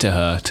couldn't get to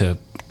her to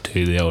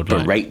do the old...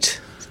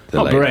 Berate.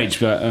 Not berate,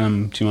 but do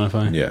you mind if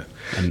I... Yeah.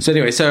 So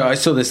anyway, so I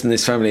saw this in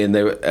this family, and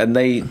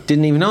they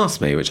didn't even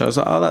ask me, which I was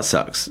like, oh, that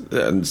sucks.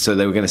 And so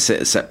they were going to sit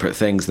at separate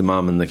things, the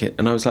mum and the kid,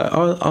 and I was like,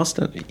 oh, I'll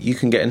stand, you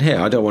can get in here.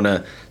 I don't want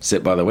to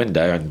sit by the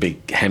window and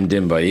be hemmed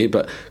in by you.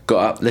 But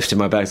got up, lifted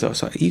my bags. I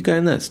was like, you go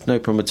in there. It's no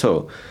problem at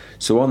all.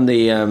 So on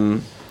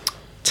the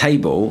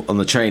table on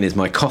the train is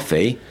my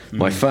coffee,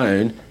 my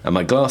phone, and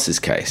my glasses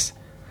case.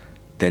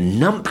 Then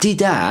numpty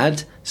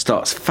dad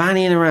starts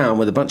fannying around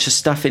with a bunch of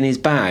stuff in his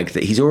bag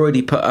that he's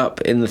already put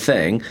up in the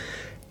thing,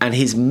 and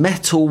his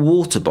metal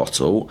water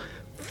bottle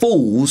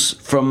falls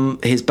from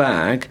his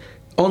bag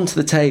onto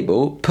the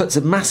table, puts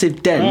a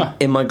massive dent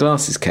in my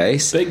glasses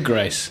case. Big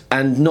grace.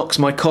 And knocks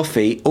my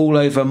coffee all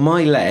over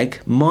my leg,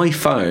 my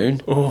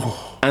phone,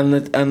 and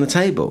the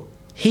table.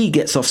 He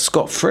gets off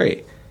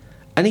scot-free.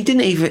 And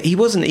he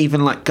wasn't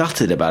even like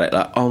gutted about it,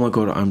 like, oh my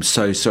God, I'm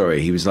so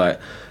sorry. He was like,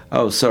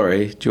 oh,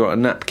 sorry, do you want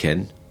a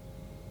napkin?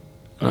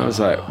 And I was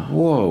like,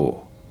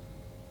 whoa.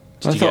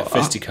 Did you get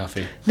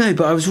fisticuffy? No,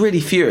 but I was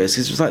really furious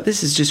because it was like,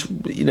 this is just,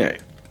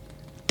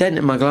 dent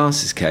in my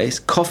glasses case,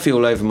 coffee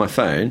all over my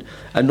phone,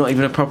 and not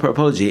even a proper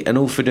apology, and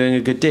all for doing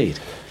a good deed.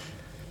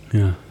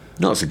 Yeah.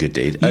 Not as a good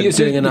deed,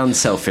 doing an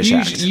unselfish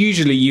act.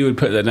 Usually you would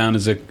put that down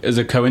as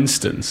a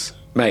coincidence.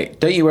 Mate,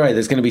 don't you worry,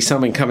 there's going to be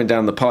something coming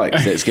down the pike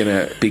that's going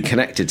to be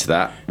connected to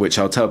that, which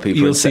I'll tell people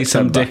You'll in see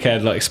September. some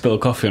dickhead spill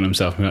coffee on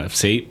himself and be like,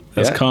 see,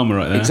 that's karma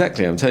right there.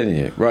 Exactly, I'm telling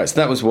you. Right, so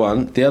that was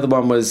one. The other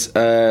one was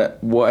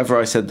whatever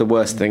I said the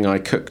worst thing I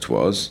cooked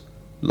was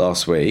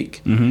last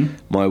week. Mm-hmm.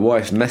 My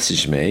wife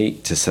messaged me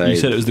to say... You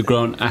said it was the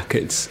Grant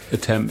Achatz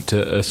attempt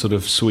at a sort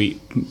of sweet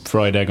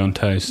fried egg on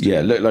toast. Yeah,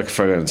 it looked like a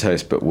fried egg on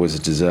toast, but was a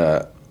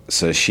dessert.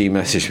 So she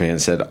messaged me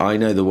and said, I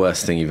know the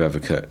worst thing you've ever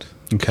cooked.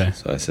 Okay.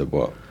 So I said,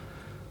 what?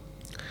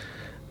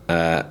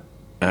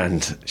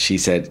 And she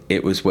said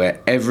it was where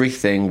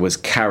everything was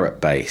carrot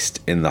based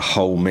in the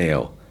whole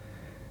meal,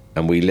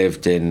 and we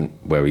lived in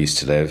where we used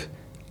to live,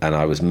 and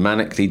I was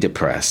manically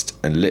depressed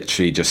and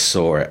literally just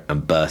saw it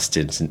and burst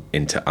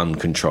into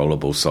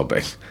uncontrollable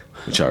sobbing,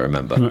 which I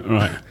remember.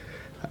 Right.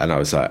 And I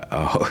was like,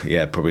 oh,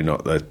 yeah, probably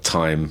not the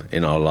time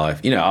in our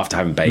life, after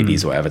having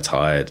babies or whatever,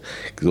 tired,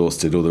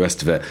 exhausted, all the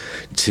rest of it,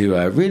 to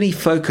really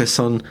focus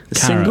on a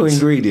single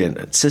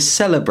ingredient, to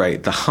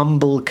celebrate the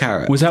humble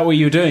carrot. Was that what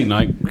you were doing,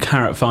 like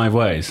carrot 5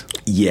 ways?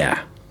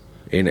 Yeah.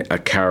 In a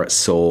carrot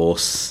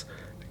sauce,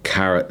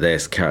 carrot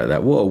this, carrot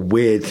that. What a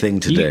weird thing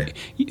to do.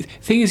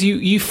 Thing is,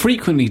 you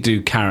frequently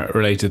do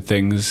carrot-related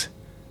things,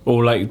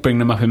 or like bring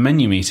them up in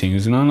menu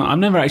meetings, and I've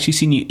never actually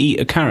seen you eat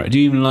a carrot. Do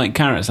you even like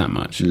carrots that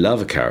much?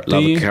 Love a carrot.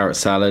 Love a carrot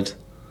salad.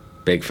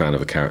 Big fan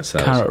of a carrot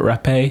salad. Carrot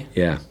râpé.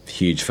 Yeah,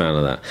 huge fan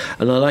of that.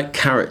 And I like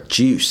carrot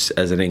juice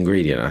as an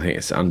ingredient. I think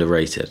it's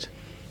underrated.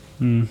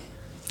 Is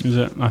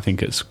it? I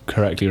think it's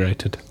correctly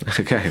rated.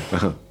 Okay,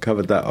 well,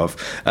 covered that off.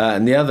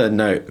 And the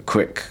other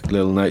quick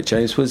little note,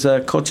 James, was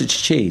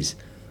cottage cheese.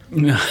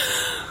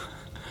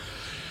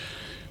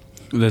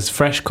 There's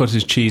fresh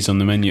cottage cheese on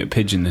the menu at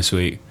Pigeon this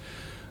week.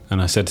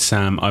 And I said to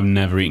Sam, I've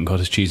never eaten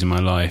cottage cheese in my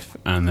life,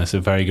 and there's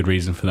a very good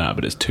reason for that,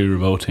 but it's too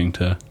revolting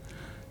to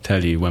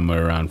tell you when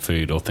we're around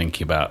food or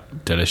thinking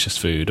about delicious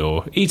food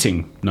or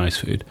eating nice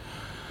food.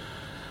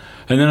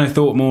 And then I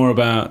thought more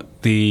about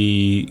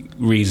the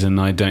reason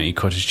I don't eat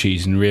cottage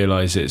cheese and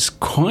realised it's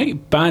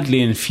quite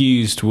badly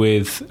infused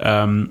with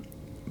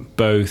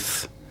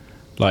both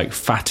like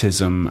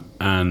fatism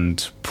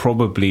and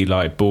probably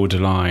like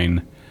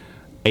borderline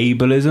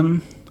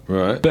ableism.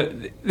 Right. But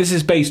this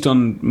is based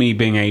on me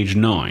being age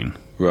 9.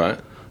 Right.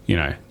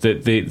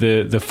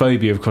 The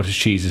phobia of cottage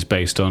cheese is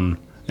based on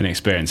an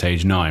experience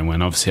age 9,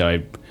 when obviously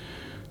I,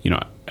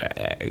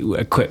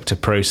 equipped to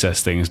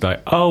process things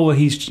like, oh, well,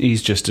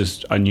 he's just an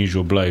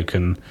unusual bloke,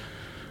 and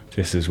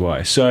this is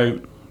why.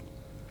 So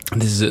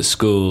this is at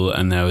school,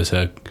 and there was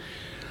a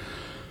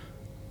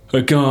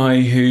guy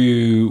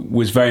who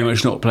was very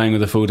much not playing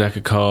with a full deck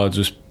of cards,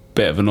 was a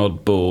bit of an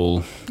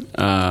oddball,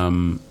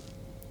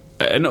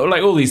 and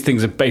like all these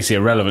things are basically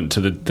irrelevant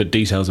to the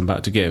details I'm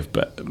about to give,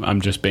 but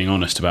I'm just being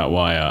honest about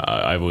why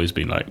I've always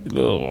been like,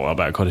 oh,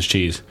 about cottage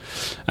cheese,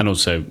 and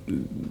also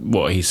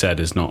what he said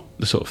is not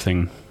the sort of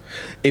thing.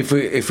 If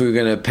we were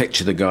going to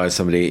picture the guy as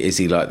somebody, is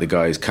he like the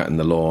guy who's cutting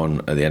the lawn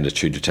at the end of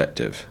True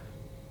Detective?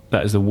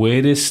 That is the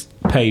weirdest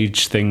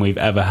page thing we've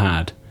ever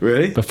had.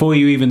 Really? Before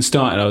you even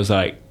started, I was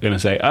like going to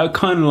say, I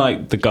kind of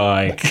like the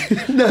guy.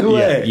 No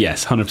way.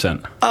 Yes,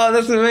 100%. Oh,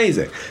 that's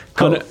amazing.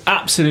 Cool.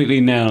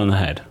 Absolutely nail on the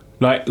head.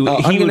 Like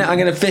I'm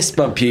going to fist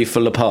bump you for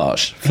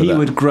Lepage. He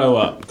would grow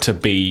up to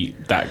be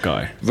that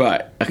guy.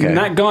 Right. Okay. And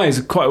that guy is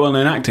quite a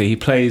well-known actor. He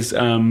plays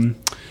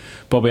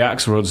Bobby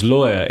Axelrod's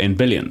lawyer in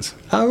Billions.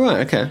 Oh,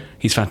 right. Okay.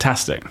 He's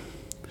fantastic.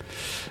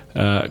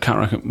 Can't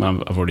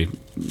recommend. I've already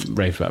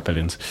raved about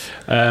Billions.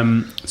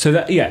 So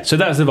that's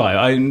the vibe.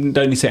 I don't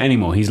need to say any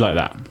more. He's like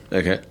that.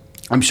 Okay.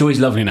 I'm sure he's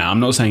lovely now. I'm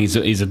not saying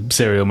he's a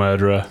serial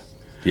murderer.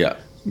 Yeah.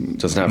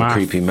 Doesn't have a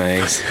creepy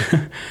maze.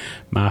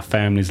 My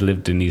family's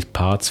lived in these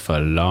parts for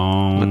a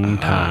long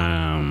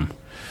time.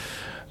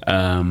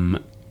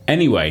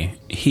 Anyway,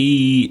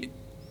 he.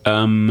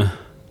 I'm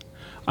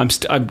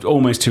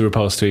almost too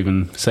repulsed to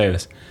even say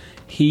this.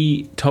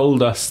 He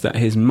told us that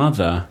his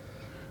mother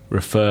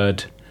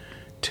referred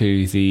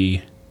to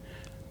the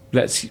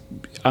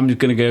I'm just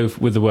going to go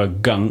with the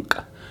word gunk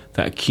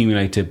that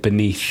accumulated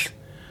beneath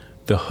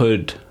the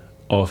hood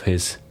of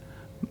his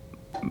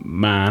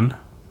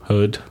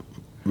manhood,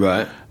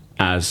 right,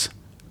 as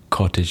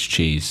cottage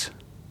cheese.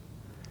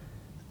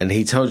 And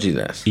he told you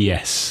this?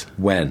 Yes.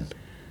 When?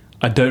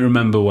 I don't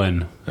remember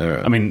when. All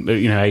right. I mean,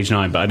 age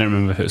 9, but I don't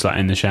remember if it was like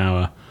in the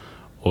shower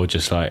or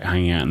just like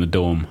hanging out in the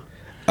dorm.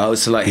 Oh,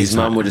 so like his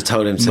mum would have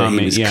told him so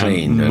he was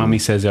clean. Mummy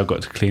says I've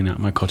got to clean up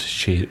my cottage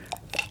cheese.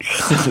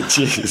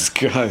 Jesus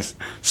Christ.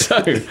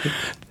 So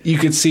you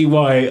could see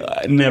why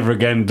never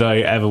again do I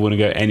ever want to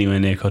go anywhere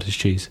near cottage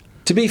cheese.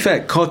 To be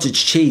fair,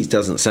 cottage cheese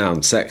doesn't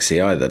sound sexy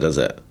either, does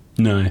it?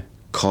 No.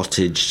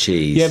 Cottage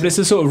cheese. Yeah, but it's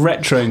a sort of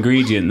retro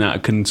ingredient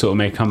that can sort of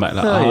make a comeback.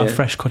 Like,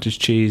 fresh cottage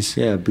cheese.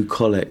 Yeah,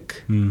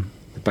 bucolic. The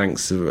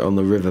banks on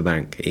the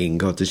riverbank eating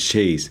cottage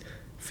cheese,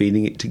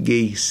 feeding it to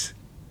geese.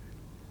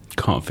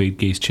 Can't feed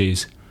geese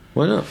cheese.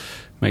 Why not?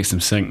 Makes them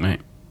sink,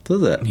 mate.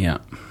 Does it? Yeah.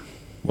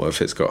 What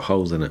if it's got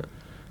holes in it?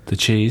 The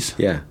cheese?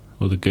 Yeah.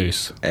 Or the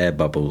goose? Air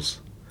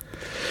bubbles.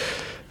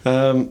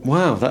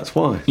 Wow, that's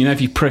why. You know, if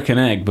you prick an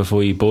egg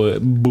before you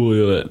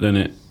boil it, then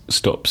it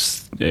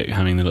stops it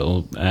having the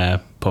little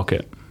air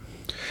pocket.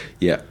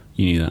 Yeah.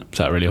 You knew that. Is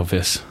that really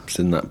obvious? It's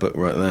in that book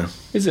right there.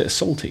 Is it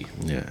salty?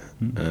 Yeah.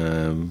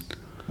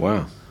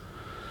 Wow.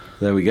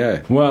 There we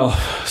go. Well,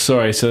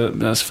 sorry, so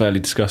that's fairly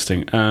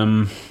disgusting.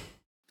 Hi.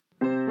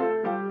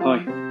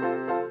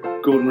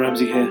 Gordon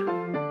Ramsay here.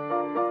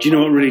 Do you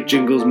know what really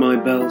jingles my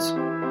bells?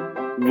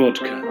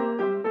 Vodka.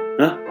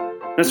 Huh?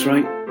 That's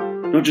right.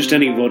 Not just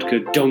any vodka,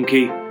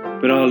 donkey,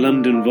 but our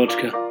London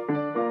vodka.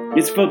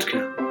 It's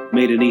vodka,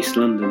 made in East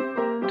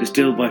London,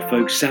 distilled by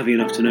folks savvy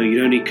enough to know you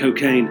don't need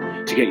cocaine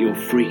to get your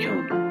freak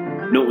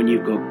on. Not when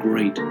you've got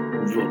great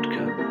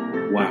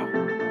vodka. Wow.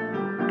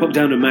 Pop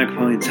down to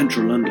Magpie in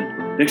central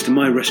London, next to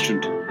my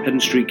restaurant, Hedden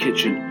Street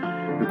Kitchen,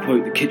 and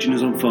quote, "The kitchen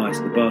is on fire"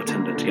 to the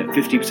bartender to get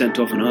 50%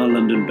 off an our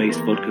London-based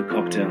vodka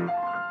cocktail.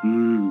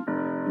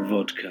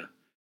 Vodka.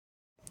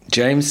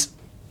 James,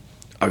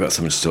 I got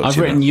something to talk to you I've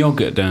written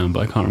yoghurt down,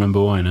 but I can't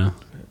remember why now.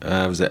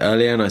 Was it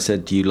earlier? And I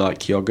said, do you like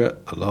yoghurt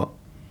a lot?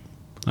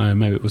 Oh,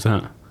 maybe it was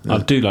that. Yeah. I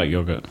do like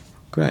yoghurt.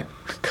 Great.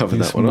 Cover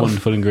it's that one a off.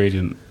 Wonderful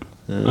ingredient.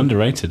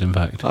 Underrated, in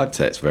fact. I'd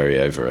say it's very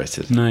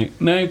overrated. No,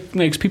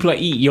 because people like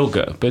eat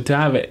yoghurt, but to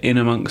have it in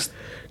amongst...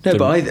 No,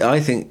 but I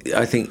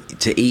think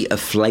to eat a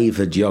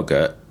flavoured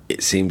yoghurt,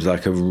 it seems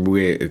like a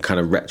weird kind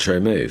of retro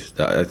move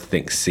that I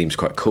think seems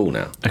quite cool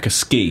now. Like a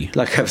ski.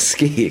 Like a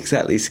ski,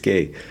 exactly,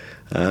 ski.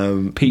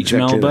 Peach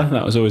Melba,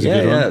 that was always a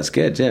good one. Yeah, that's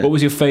good, yeah. What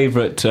was your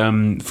favourite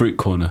fruit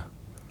corner?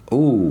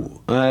 Ooh,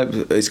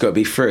 it's got to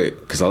be fruit,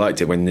 because I liked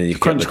it when you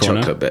crunch get the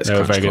corner. chocolate bits. They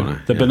were very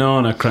good. The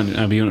banana crunch.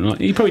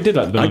 You probably did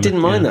like the banana. I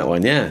didn't mind that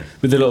one, yeah.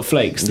 With the little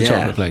flakes, the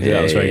chocolate flakes. Yeah,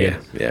 that was very good.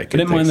 Yeah, I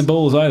didn't mind the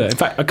balls either. In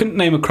fact, I couldn't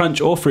name a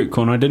crunch or fruit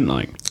corner I didn't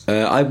like.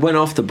 I went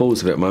off the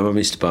balls a bit. My mum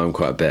used to buy them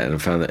quite a bit, and I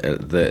found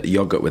that the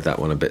yoghurt with that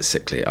one a bit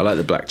sickly. I like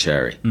the black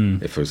cherry,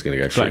 if I was going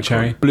to go fruit black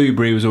cherry. corner.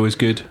 Blueberry was always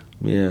good.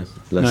 Yeah,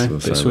 less of a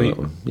fan sweet. of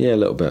that one. Yeah, a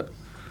little bit.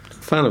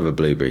 Fan of a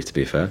blueberry, to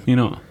be fair. You're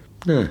not?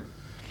 No.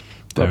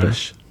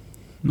 Rubbish.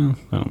 No,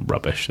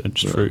 rubbish. They're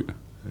just fruit.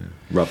 Yeah.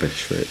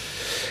 Rubbish fruit.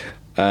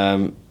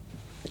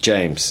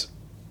 James,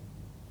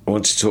 I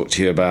want to talk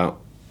to you about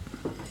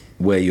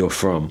where you're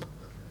from.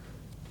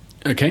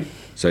 Okay.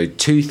 So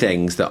 2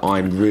 things that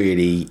I'm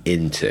really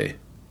into,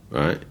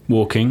 right?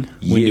 Walking.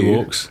 Windy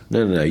walks.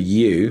 No.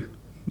 You.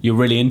 You're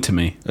really into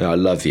me. I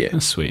love you.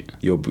 That's sweet.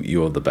 You're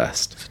the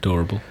best. It's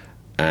adorable.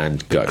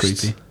 And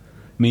ghosts. Creepy.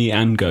 Me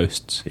and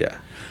ghosts. Yeah.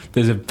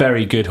 There's a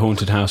very good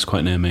haunted house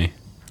quite near me.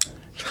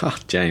 Ah,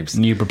 James.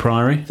 Newborough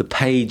Priory. The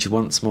Page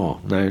once more.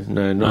 No,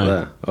 not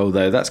there.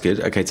 Although that's good.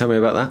 Okay, tell me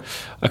about that.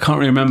 I can't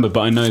really remember, but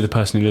I know the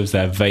person who lives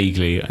there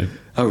vaguely.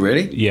 Oh,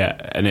 really?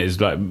 Yeah, and it is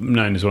like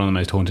known as one of the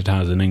most haunted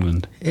houses in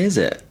England. Is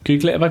it?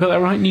 Google it. Have I got that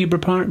right?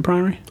 Newborough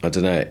Priory? I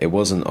don't know. It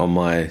wasn't on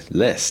my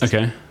list.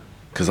 Okay.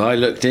 Because I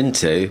looked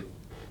into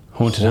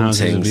Haunted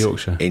houses of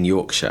Yorkshire. in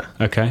Yorkshire.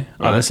 Okay.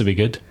 Oh, Right. this would be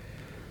good.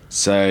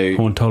 So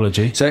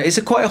Hauntology. So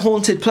it's quite a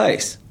haunted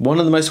place. One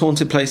of the most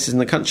haunted places in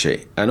the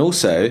country. And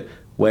also,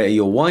 where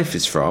your wife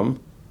is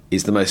from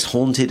is the most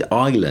haunted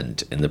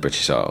island in the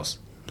British Isles.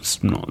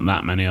 It's not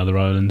that many other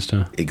islands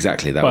to...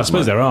 Exactly. That Well, I was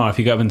suppose there are if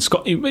you go up in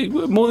Scotland.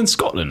 More than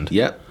Scotland?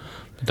 Yep.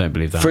 I don't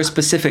believe that. For a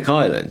specific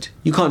island.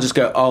 You can't just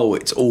go, oh,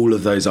 it's all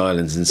of those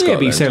islands in yeah, Scotland.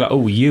 but you say like,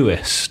 oh,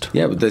 Uist.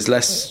 Yeah, but there's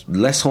less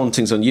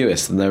hauntings on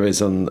Uist than there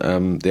is on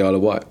the Isle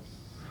of Wight.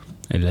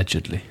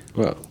 Allegedly.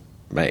 Well,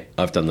 mate,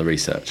 I've done the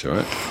research, all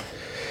right?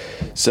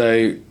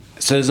 So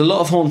there's a lot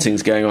of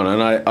hauntings going on,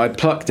 and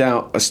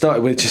I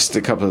started with just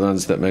a couple of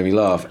ones that made me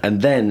laugh,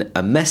 and then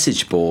a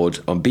message board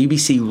on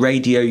BBC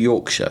Radio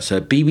Yorkshire, so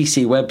a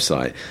BBC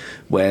website,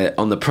 where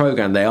on the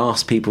programme they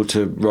asked people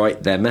to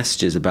write their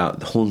messages about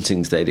the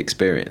hauntings they'd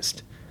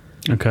experienced.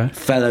 Okay.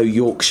 Fellow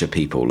Yorkshire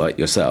people like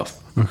yourself.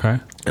 Okay.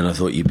 And I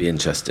thought you'd be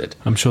interested.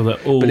 I'm sure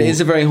they're all... But it is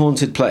a very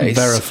haunted place.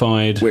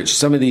 Verified. Which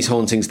some of these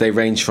hauntings, they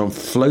range from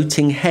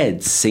floating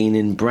heads seen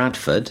in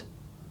Bradford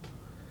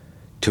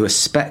to a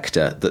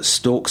spectre that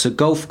stalks a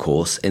golf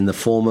course in the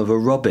form of a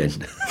robin.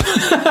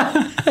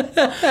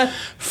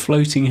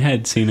 Floating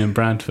head seen in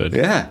Bradford.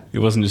 Yeah. It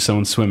wasn't just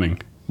someone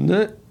swimming.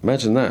 No,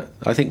 imagine that.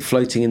 I think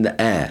floating in the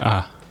air.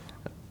 Ah.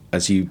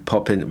 As you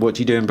pop in. What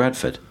do you do in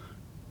Bradford?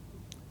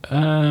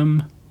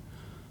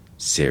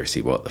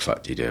 Seriously, what the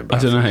fuck do you do in I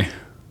Bradford? don't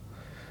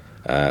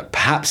know.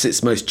 Perhaps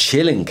its most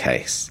chilling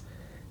case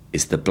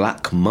is the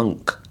Black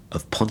Monk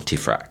of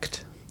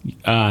Pontefract.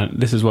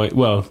 This is why...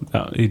 Well,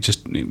 he'd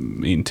just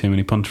eaten too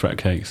many Pontefract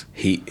cakes.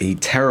 He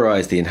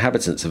terrorised the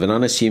inhabitants of an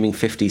unassuming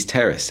 50s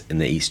terrace in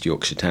the East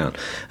Yorkshire town.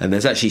 And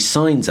there's actually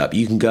signs up.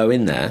 You can go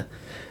in there,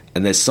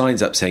 and there's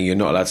signs up saying you're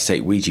not allowed to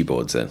take Ouija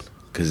boards in,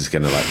 because it's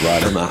going to, like,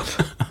 rile them up.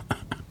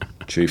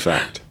 True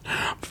fact.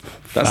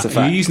 That's the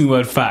fact. You're using the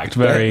word fact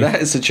very...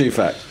 That is a true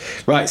fact.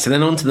 Right, so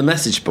then on to the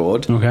message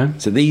board. Okay.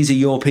 So these are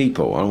your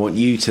people. I want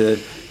you to...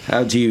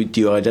 How do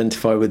you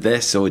identify with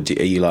this, or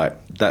are you like,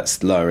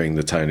 that's lowering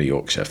the tone of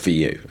Yorkshire for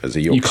you as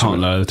a Yorkshireman? You can't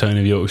lower the tone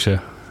of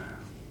Yorkshire.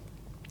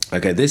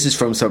 Okay, this is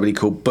from somebody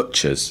called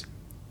Butchers.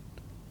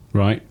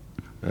 Right.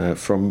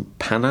 From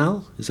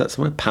Panal? Is that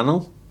somewhere?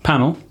 Panel?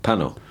 Panel.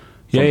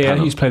 Yeah, Panel.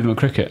 he used to play them at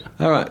cricket.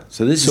 All right,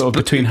 so this Sort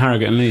of between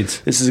Harrogate and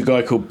Leeds. This is a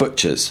guy called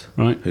Butchers,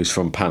 Right. who's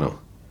from Panel.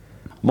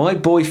 My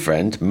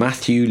boyfriend,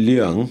 Matthew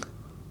Leung,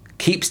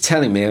 keeps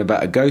telling me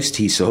about a ghost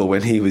he saw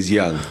when he was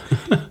young.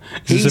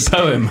 This is a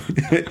poem.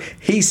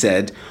 He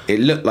said it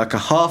looked like a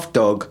half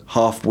dog,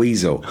 half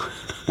weasel,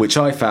 which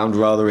I found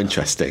rather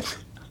interesting.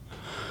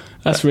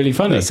 That's really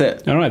funny. That's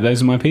it. All right,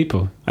 those are my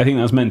people. I think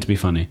that was meant to be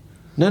funny.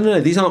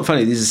 No, these aren't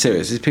funny. These are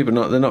serious. These people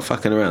they're not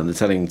fucking around. They're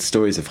telling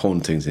stories of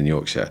hauntings in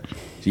Yorkshire.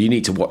 So you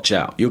need to watch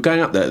out. You're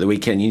going up there at the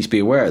weekend. You need to be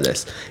aware of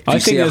this. If you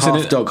see a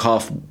half dog,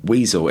 half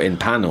weasel in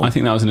Panel, I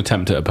think that was an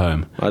attempt at a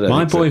poem.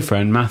 My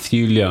boyfriend,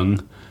 Matthew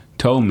Leung,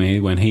 told me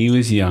when he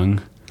was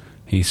young,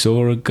 he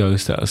saw a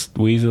ghost that was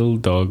weasel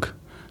dog,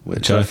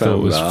 which I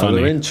thought was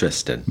funny.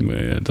 Interesting.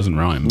 It doesn't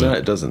rhyme. But No,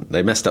 it doesn't.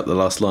 They messed up the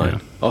last line. Yeah.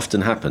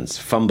 Often happens.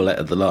 Fumble it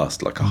at the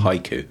last, like a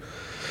haiku.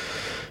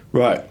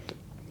 Right.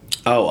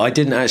 Oh, I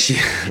didn't actually...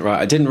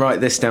 Right, I didn't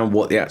write this down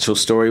what the actual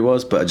story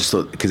was, but I just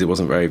thought, because it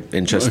wasn't very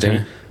interesting.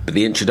 Okay. But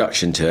the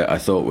introduction to it I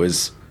thought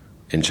was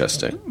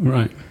interesting.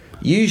 Right.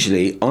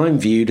 Usually, I'm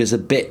viewed as a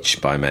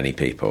bitch by many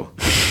people.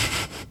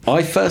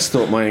 I first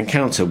thought my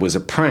encounter was a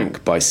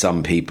prank by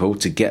some people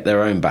to get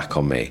their own back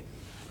on me.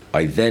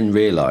 I then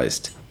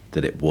realised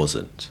that it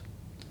wasn't.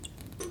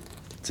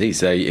 See,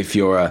 so if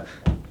you're a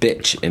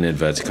bitch, in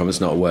inverted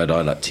commas, not a word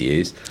I like to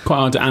use. Quite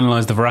hard to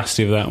analyse the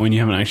veracity of that when you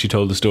haven't actually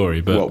told the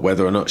story. But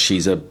Whether or not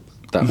she's that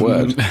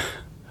word.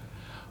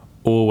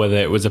 Or whether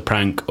it was a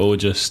prank or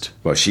just...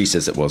 Well, she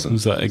says it wasn't.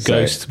 Was that a So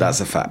ghost?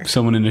 that's a fact.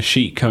 Someone in a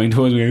sheet coming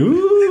towards me going,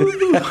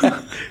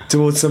 ooh!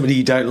 Towards somebody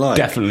you don't like.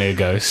 Definitely a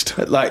ghost.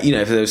 Like,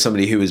 if there was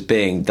somebody who was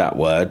being that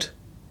word,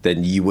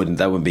 then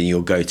that wouldn't be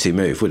your go-to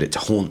move, would it? To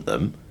haunt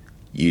them,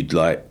 you'd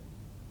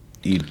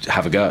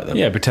have a go at them.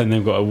 Yeah, pretend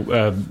they've got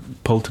a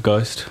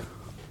poltergeist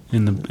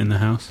in the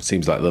house.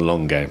 Seems like the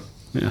long game.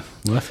 Yeah,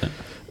 worth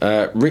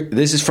it.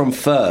 This is from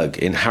Ferg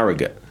in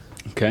Harrogate.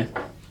 Okay.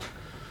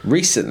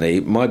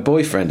 Recently, my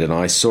boyfriend and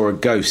I saw a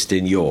ghost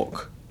in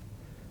York.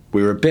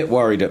 We were a bit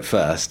worried at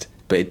first,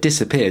 but it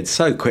disappeared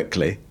so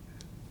quickly.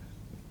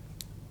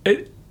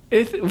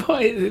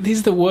 These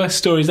are the worst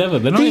stories ever.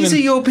 These are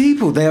your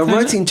people. They are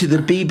writing to the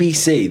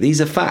BBC.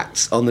 These are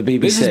facts on the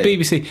BBC. This is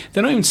BBC.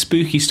 They're not even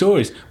spooky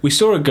stories. We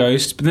saw a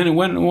ghost, but then it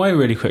went away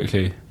really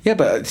quickly. Yeah,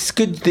 but it's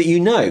good that you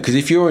know, because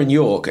if you're in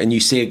York and you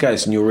see a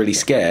ghost and you're really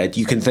scared,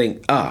 you can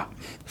think,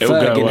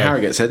 Ferg in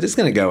Harrogate said, it's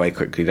going to go away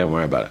quickly, don't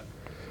worry about it.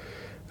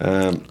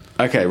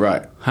 Okay,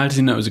 right. How does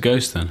he know it was a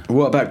ghost then?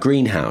 What about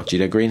Greenhow? Do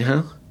you know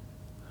Greenhow?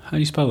 How do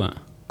you spell that?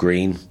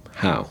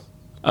 Greenhow.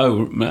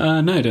 Oh, no,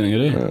 I don't think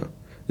I do.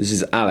 This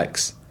is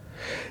Alex.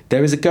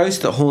 There is a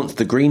ghost that haunts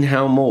the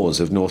Greenhow Moors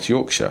of North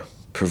Yorkshire,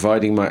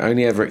 providing my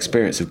only ever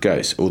experience of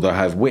ghosts, although I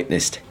have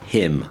witnessed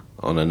him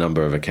on a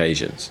number of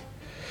occasions.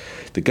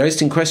 The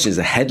ghost in question is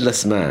a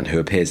headless man who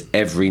appears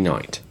every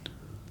night.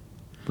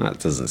 That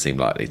doesn't seem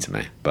likely to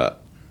me,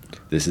 but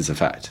this is a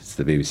fact. It's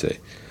the BBC.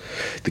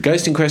 The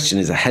ghost in question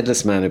is a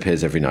headless man who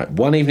appears every night.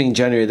 One evening in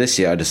January this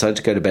year, I decided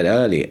to go to bed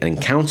early and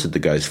encountered the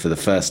ghost for the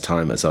first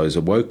time as I was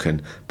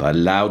awoken by a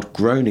loud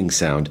groaning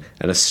sound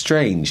and a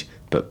strange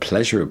but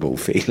pleasurable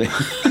feeling.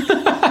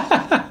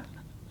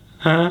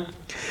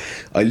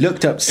 I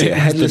looked up to see a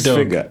headless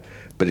figure,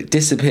 but it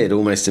disappeared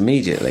almost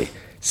immediately.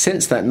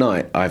 Since that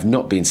night, I have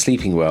not been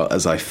sleeping well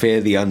as I fear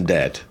the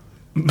undead.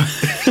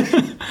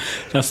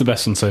 That's the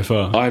best one so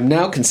far. I am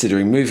now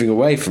considering moving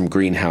away from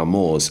Greenhow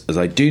Moors as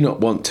I do not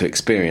want to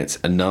experience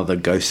another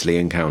ghostly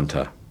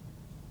encounter.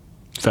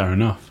 Fair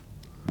enough.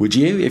 Would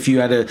you? If you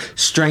had a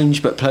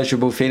strange but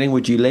pleasurable feeling,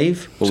 would you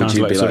leave? Or Sounds would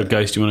you like be the sort of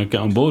ghost you want to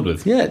get on board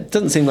with. Yeah, it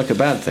doesn't seem like a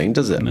bad thing,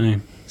 does it? No.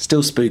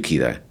 Still spooky,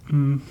 though.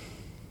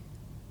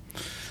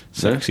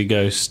 Sexy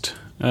ghost.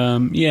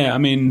 Yeah, I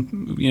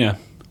mean, yeah.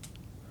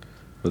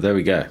 Well, there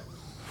we go.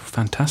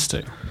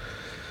 Fantastic.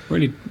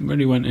 Really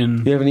went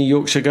in. You have any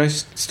Yorkshire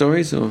ghost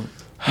stories? Or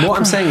what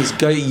I'm saying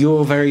is,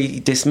 you're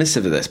very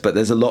dismissive of this, but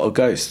there's a lot of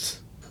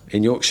ghosts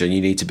in Yorkshire, and you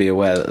need to be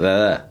aware that they're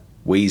there.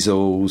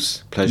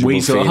 Weasels,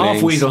 pleasurable feelings.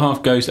 Half weasel,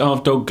 half ghost,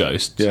 half dog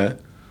ghost. Yeah.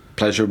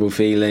 Pleasurable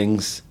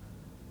feelings.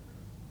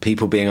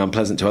 People being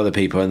unpleasant to other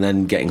people and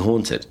then getting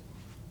haunted.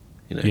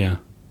 You know? Yeah.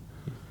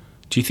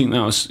 Do you think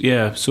that was,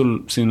 sort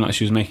of seemed like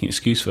she was making an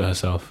excuse for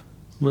herself?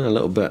 Well, a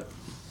little bit.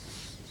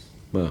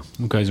 Well.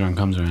 What goes around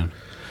comes around.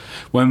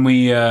 When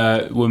we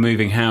were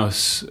moving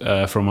house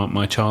from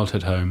my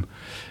childhood home,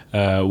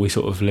 we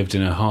sort of lived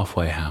in a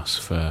halfway house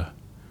for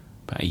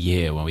about a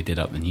year while we did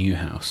up the new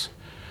house.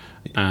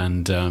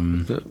 And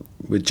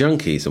with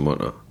junkies and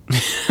whatnot?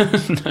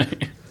 No.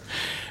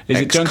 Is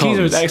it junkies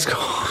or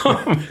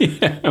ex-cons?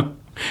 Yeah.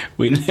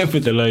 We lived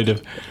with a load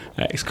of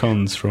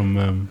ex-cons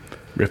from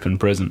Ripon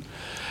Prison.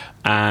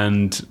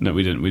 And no,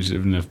 we didn't. We just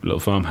lived in a little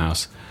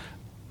farmhouse.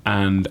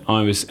 And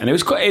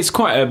it's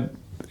quite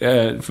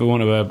a, for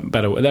want of a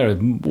better, there are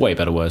way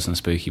better words than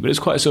spooky, but it's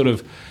quite a sort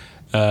of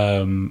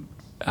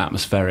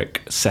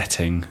atmospheric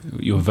setting.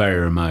 You're very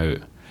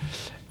remote.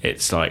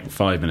 It's like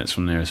 5 minutes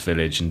from the nearest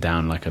village and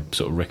down like a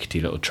sort of rickety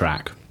little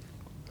track.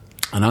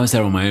 And I was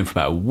there on my own for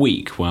about a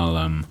week while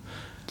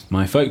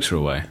my folks were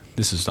away.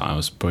 I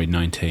was probably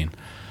 19.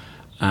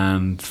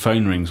 And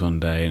phone rings one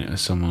day and it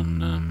was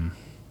someone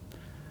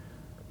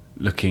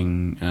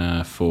looking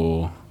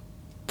for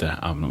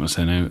I'm not going to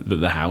say no,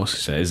 the house. He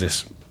said, "Is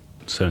this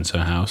so-and-so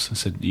house?" I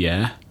said,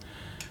 "Yeah."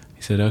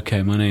 He said,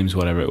 "Okay, my name's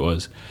whatever it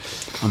was.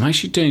 I'm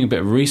actually doing a bit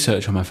of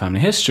research on my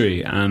family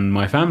history, and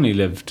my family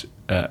lived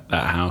at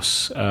that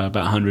house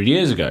about 100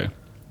 years ago."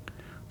 I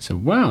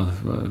said, "Wow,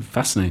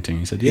 fascinating."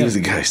 He said, "Yeah." He was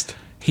a ghost.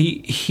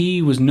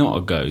 He was not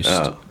a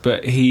ghost,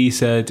 but he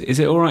said, "Is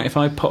it all right if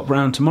I pop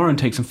round tomorrow and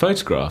take some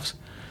photographs?"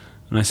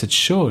 And I said,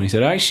 "Sure." And he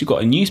said, "I actually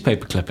got a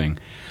newspaper clipping.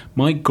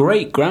 My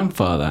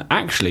great-grandfather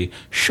actually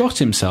shot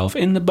himself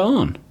in the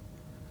barn."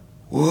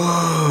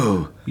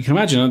 Whoa. You can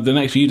imagine the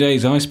next few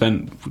days I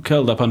spent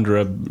curled up under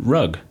a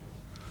rug.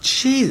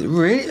 Jeez,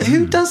 really?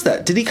 Who does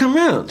that? Did he come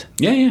round?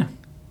 Yeah.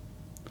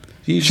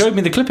 He showed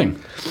me the clipping.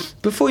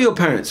 Before your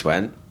parents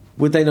went,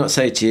 would they not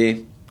say to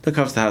you, "Look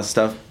after the house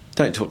stuff,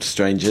 don't talk to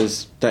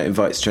strangers, don't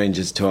invite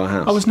strangers to our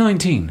house"? I was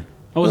 19.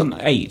 I wasn't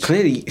 8.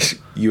 Clearly,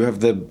 you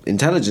have the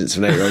intelligence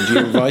of an 8-year-old. You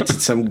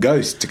invited some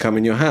ghost to come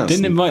in your house.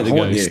 Didn't invite the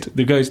ghost.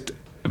 The ghost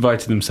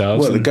invited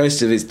themselves. Well, the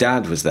ghost of his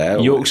dad was there.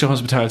 Yorkshire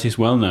hospitality is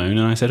well known,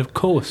 and I said, "Of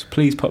course,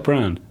 please pop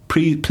round.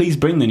 Please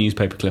bring the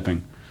newspaper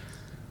clipping."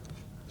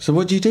 So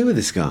what do you do with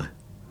this guy?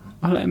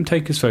 I let him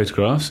take his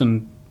photographs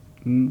and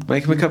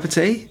make him a cup of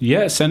tea?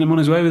 Yeah, send him on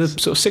his way with a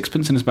sort of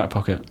sixpence in his back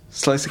pocket.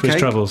 Slice of for cake?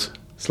 his travels.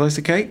 Slice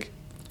of cake?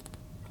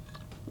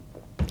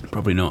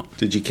 Probably not.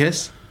 Did you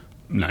kiss?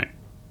 No.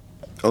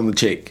 On the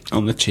cheek?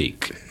 On the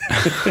cheek.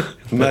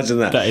 Imagine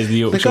that. That is the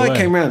Yorkshire way. The guy way.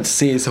 came round to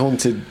see his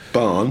haunted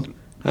barn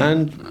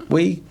and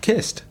we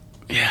kissed.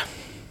 Yeah.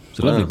 It's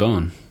a lovely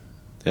barn.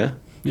 Yeah?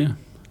 Yeah.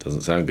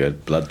 Doesn't sound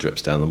good. Blood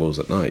drips down the walls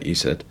at night, you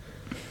said.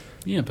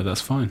 Yeah, but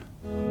that's fine.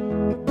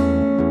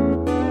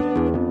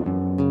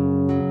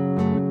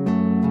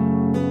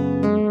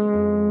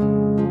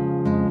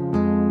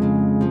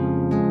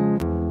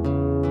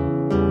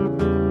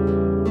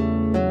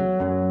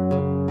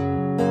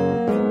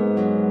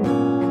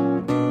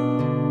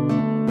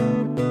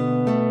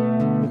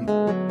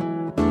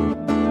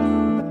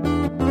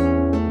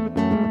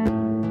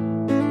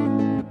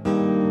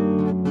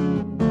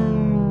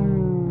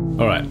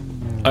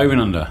 Over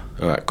and under.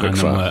 All right, quick and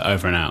fire. then we're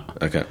over and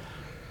out. Okay.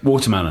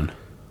 Watermelon.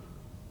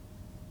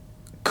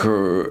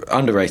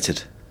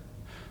 Underrated.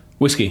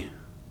 Whiskey.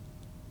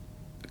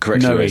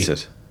 Correctly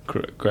rated.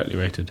 Correctly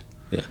rated.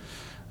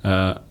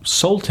 Yeah.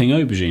 Salting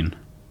aubergine.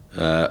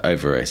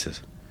 Overrated.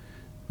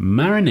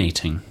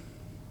 Marinating.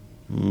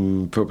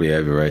 Probably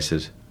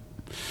overrated.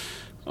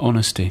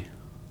 Honesty.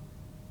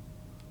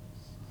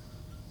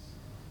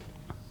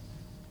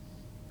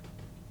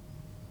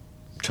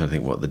 trying to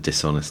think what the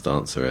dishonest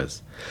answer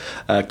is.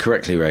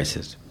 Correctly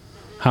rated.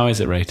 How is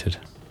it rated?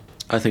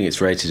 I think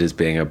it's rated as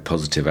being a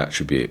positive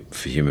attribute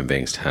for human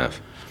beings to have.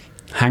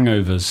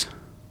 Hangovers.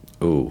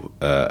 Ooh,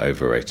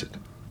 overrated.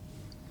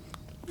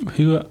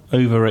 Who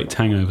overrates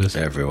hangovers?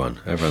 Everyone's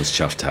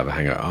chuffed to have a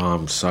hangover. Oh,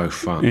 I'm so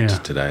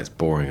fucked today. It's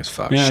boring as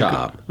fuck. Yeah, Shut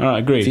up. All right,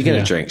 agreed. If you're going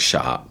to drink,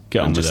 shut up. Get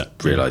on and with just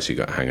it. realise you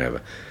got a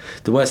hangover.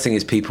 The worst thing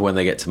is people when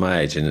they get to my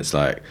age and it's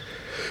like,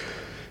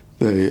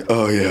 I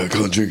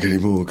can't drink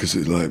anymore because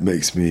it like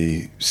makes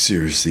me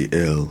seriously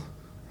ill.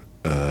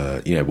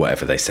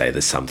 Whatever they say,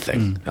 there's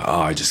something.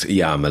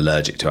 I'm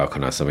allergic to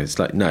alcohol or something. It's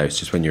like, no, it's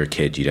just when you're a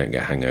kid, you don't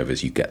get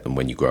hangovers. You get them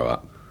when you grow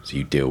up. So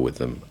you deal with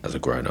them as a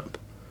grown-up.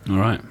 All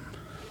right.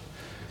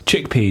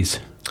 Chickpeas.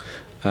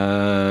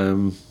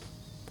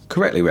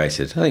 Correctly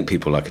rated. I think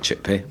people like a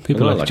chickpea.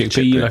 People like a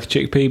chickpea. You like a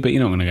chickpea, but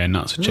you're not going to go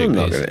nuts with I'm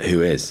not chickpeas. gonna,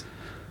 who is?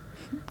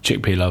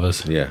 Chickpea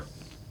lovers. Yeah.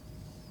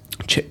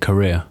 Chick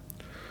Corea.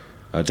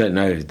 I don't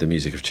know the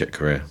music of Chick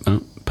Corea.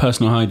 Oh,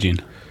 personal hygiene.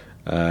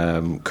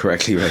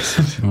 Correctly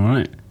rated. All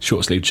right.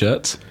 Short-sleeved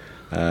shirts.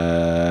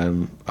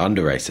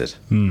 Underrated.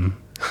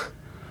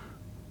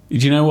 Do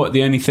you know what?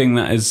 The only thing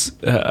that is...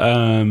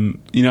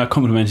 I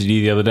complimented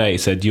you the other day.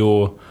 Said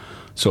your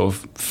sort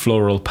of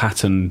floral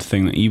patterned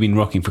thing that you've been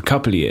rocking for a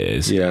couple of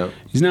years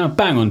is now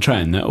bang on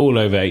trend. They're all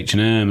over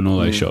H&M and all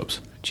those shops.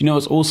 Do you know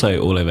what's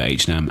also all over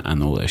H&M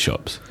and all those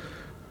shops?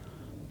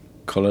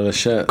 Collarless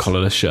shirts.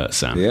 Collarless shirts,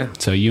 Sam. Yeah.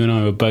 So you and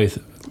I were both...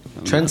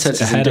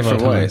 Trendsetters in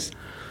different ways.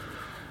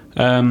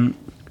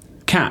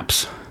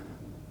 Caps.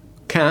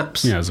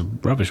 Caps? Yeah, it was a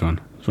rubbish one.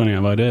 I was running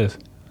out of ideas.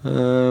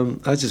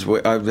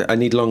 I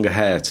need longer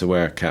hair to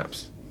wear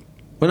caps.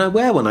 When I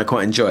wear one, I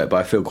quite enjoy it, but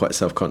I feel quite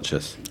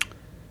self-conscious.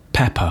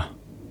 Pepper.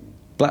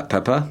 Black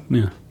pepper?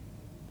 Yeah.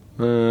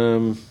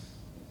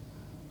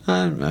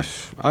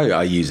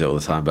 I use it all the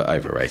time, but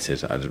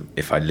overrated.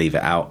 If I leave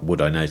it out, would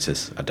I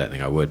notice? I don't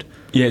think I would.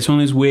 Yeah, it's one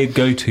of those weird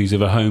go-tos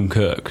of a home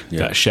cook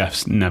that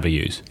chefs never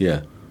use.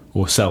 Yeah.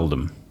 Or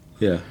seldom.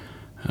 Yeah.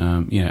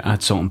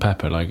 Add salt and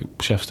pepper. Like,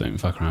 chefs don't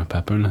fuck around with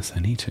pepper unless they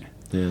need to.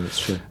 Yeah, that's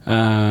true.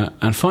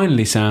 And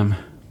finally, Sam,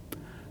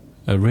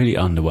 a really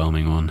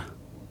underwhelming one.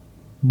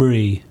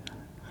 Brie.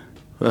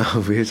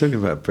 Oh, we were talking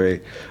about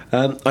brie.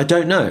 I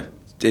don't know,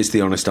 is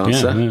the honest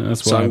answer. Yeah,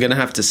 that's why so I'm going to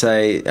have to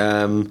say...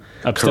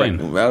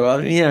 abstain.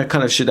 I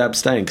kind of should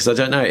abstain, because I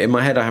don't know. In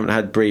my head, I haven't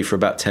had brie for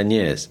about 10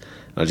 years.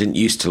 I didn't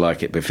used to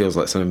like it, but it feels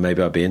like something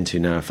maybe I'll be into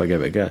now if I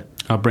give it a go.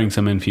 I'll bring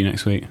some in for you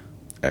next week.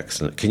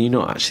 Excellent. Can you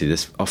not actually?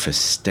 This office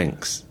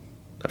stinks.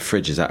 That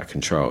fridge is out of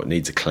control. It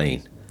needs a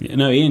clean. Yeah,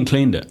 no, Ian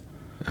cleaned it.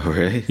 Oh,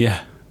 really?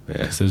 Yeah.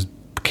 Because there's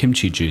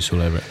kimchi juice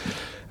all over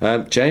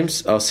it.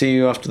 James, I'll see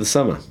you after the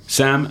summer.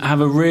 Sam,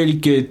 have a really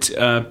good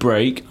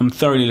break. I'm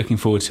thoroughly looking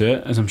forward to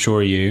it, as I'm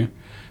sure are you.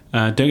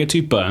 Don't get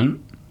too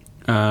burnt.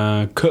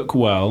 Cook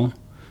well.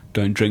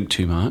 Don't drink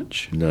too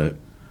much. No.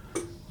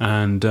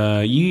 And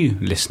you,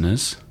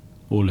 listeners,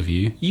 all of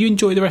you, you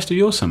enjoy the rest of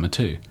your summer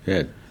too.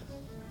 Yeah.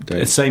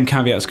 The same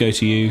caveats go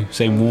to you,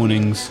 same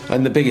warnings.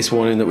 And the biggest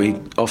warning that we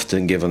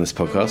often give on this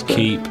podcast.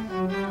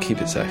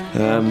 Keep it safe.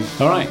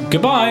 All right,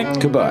 goodbye.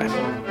 Goodbye.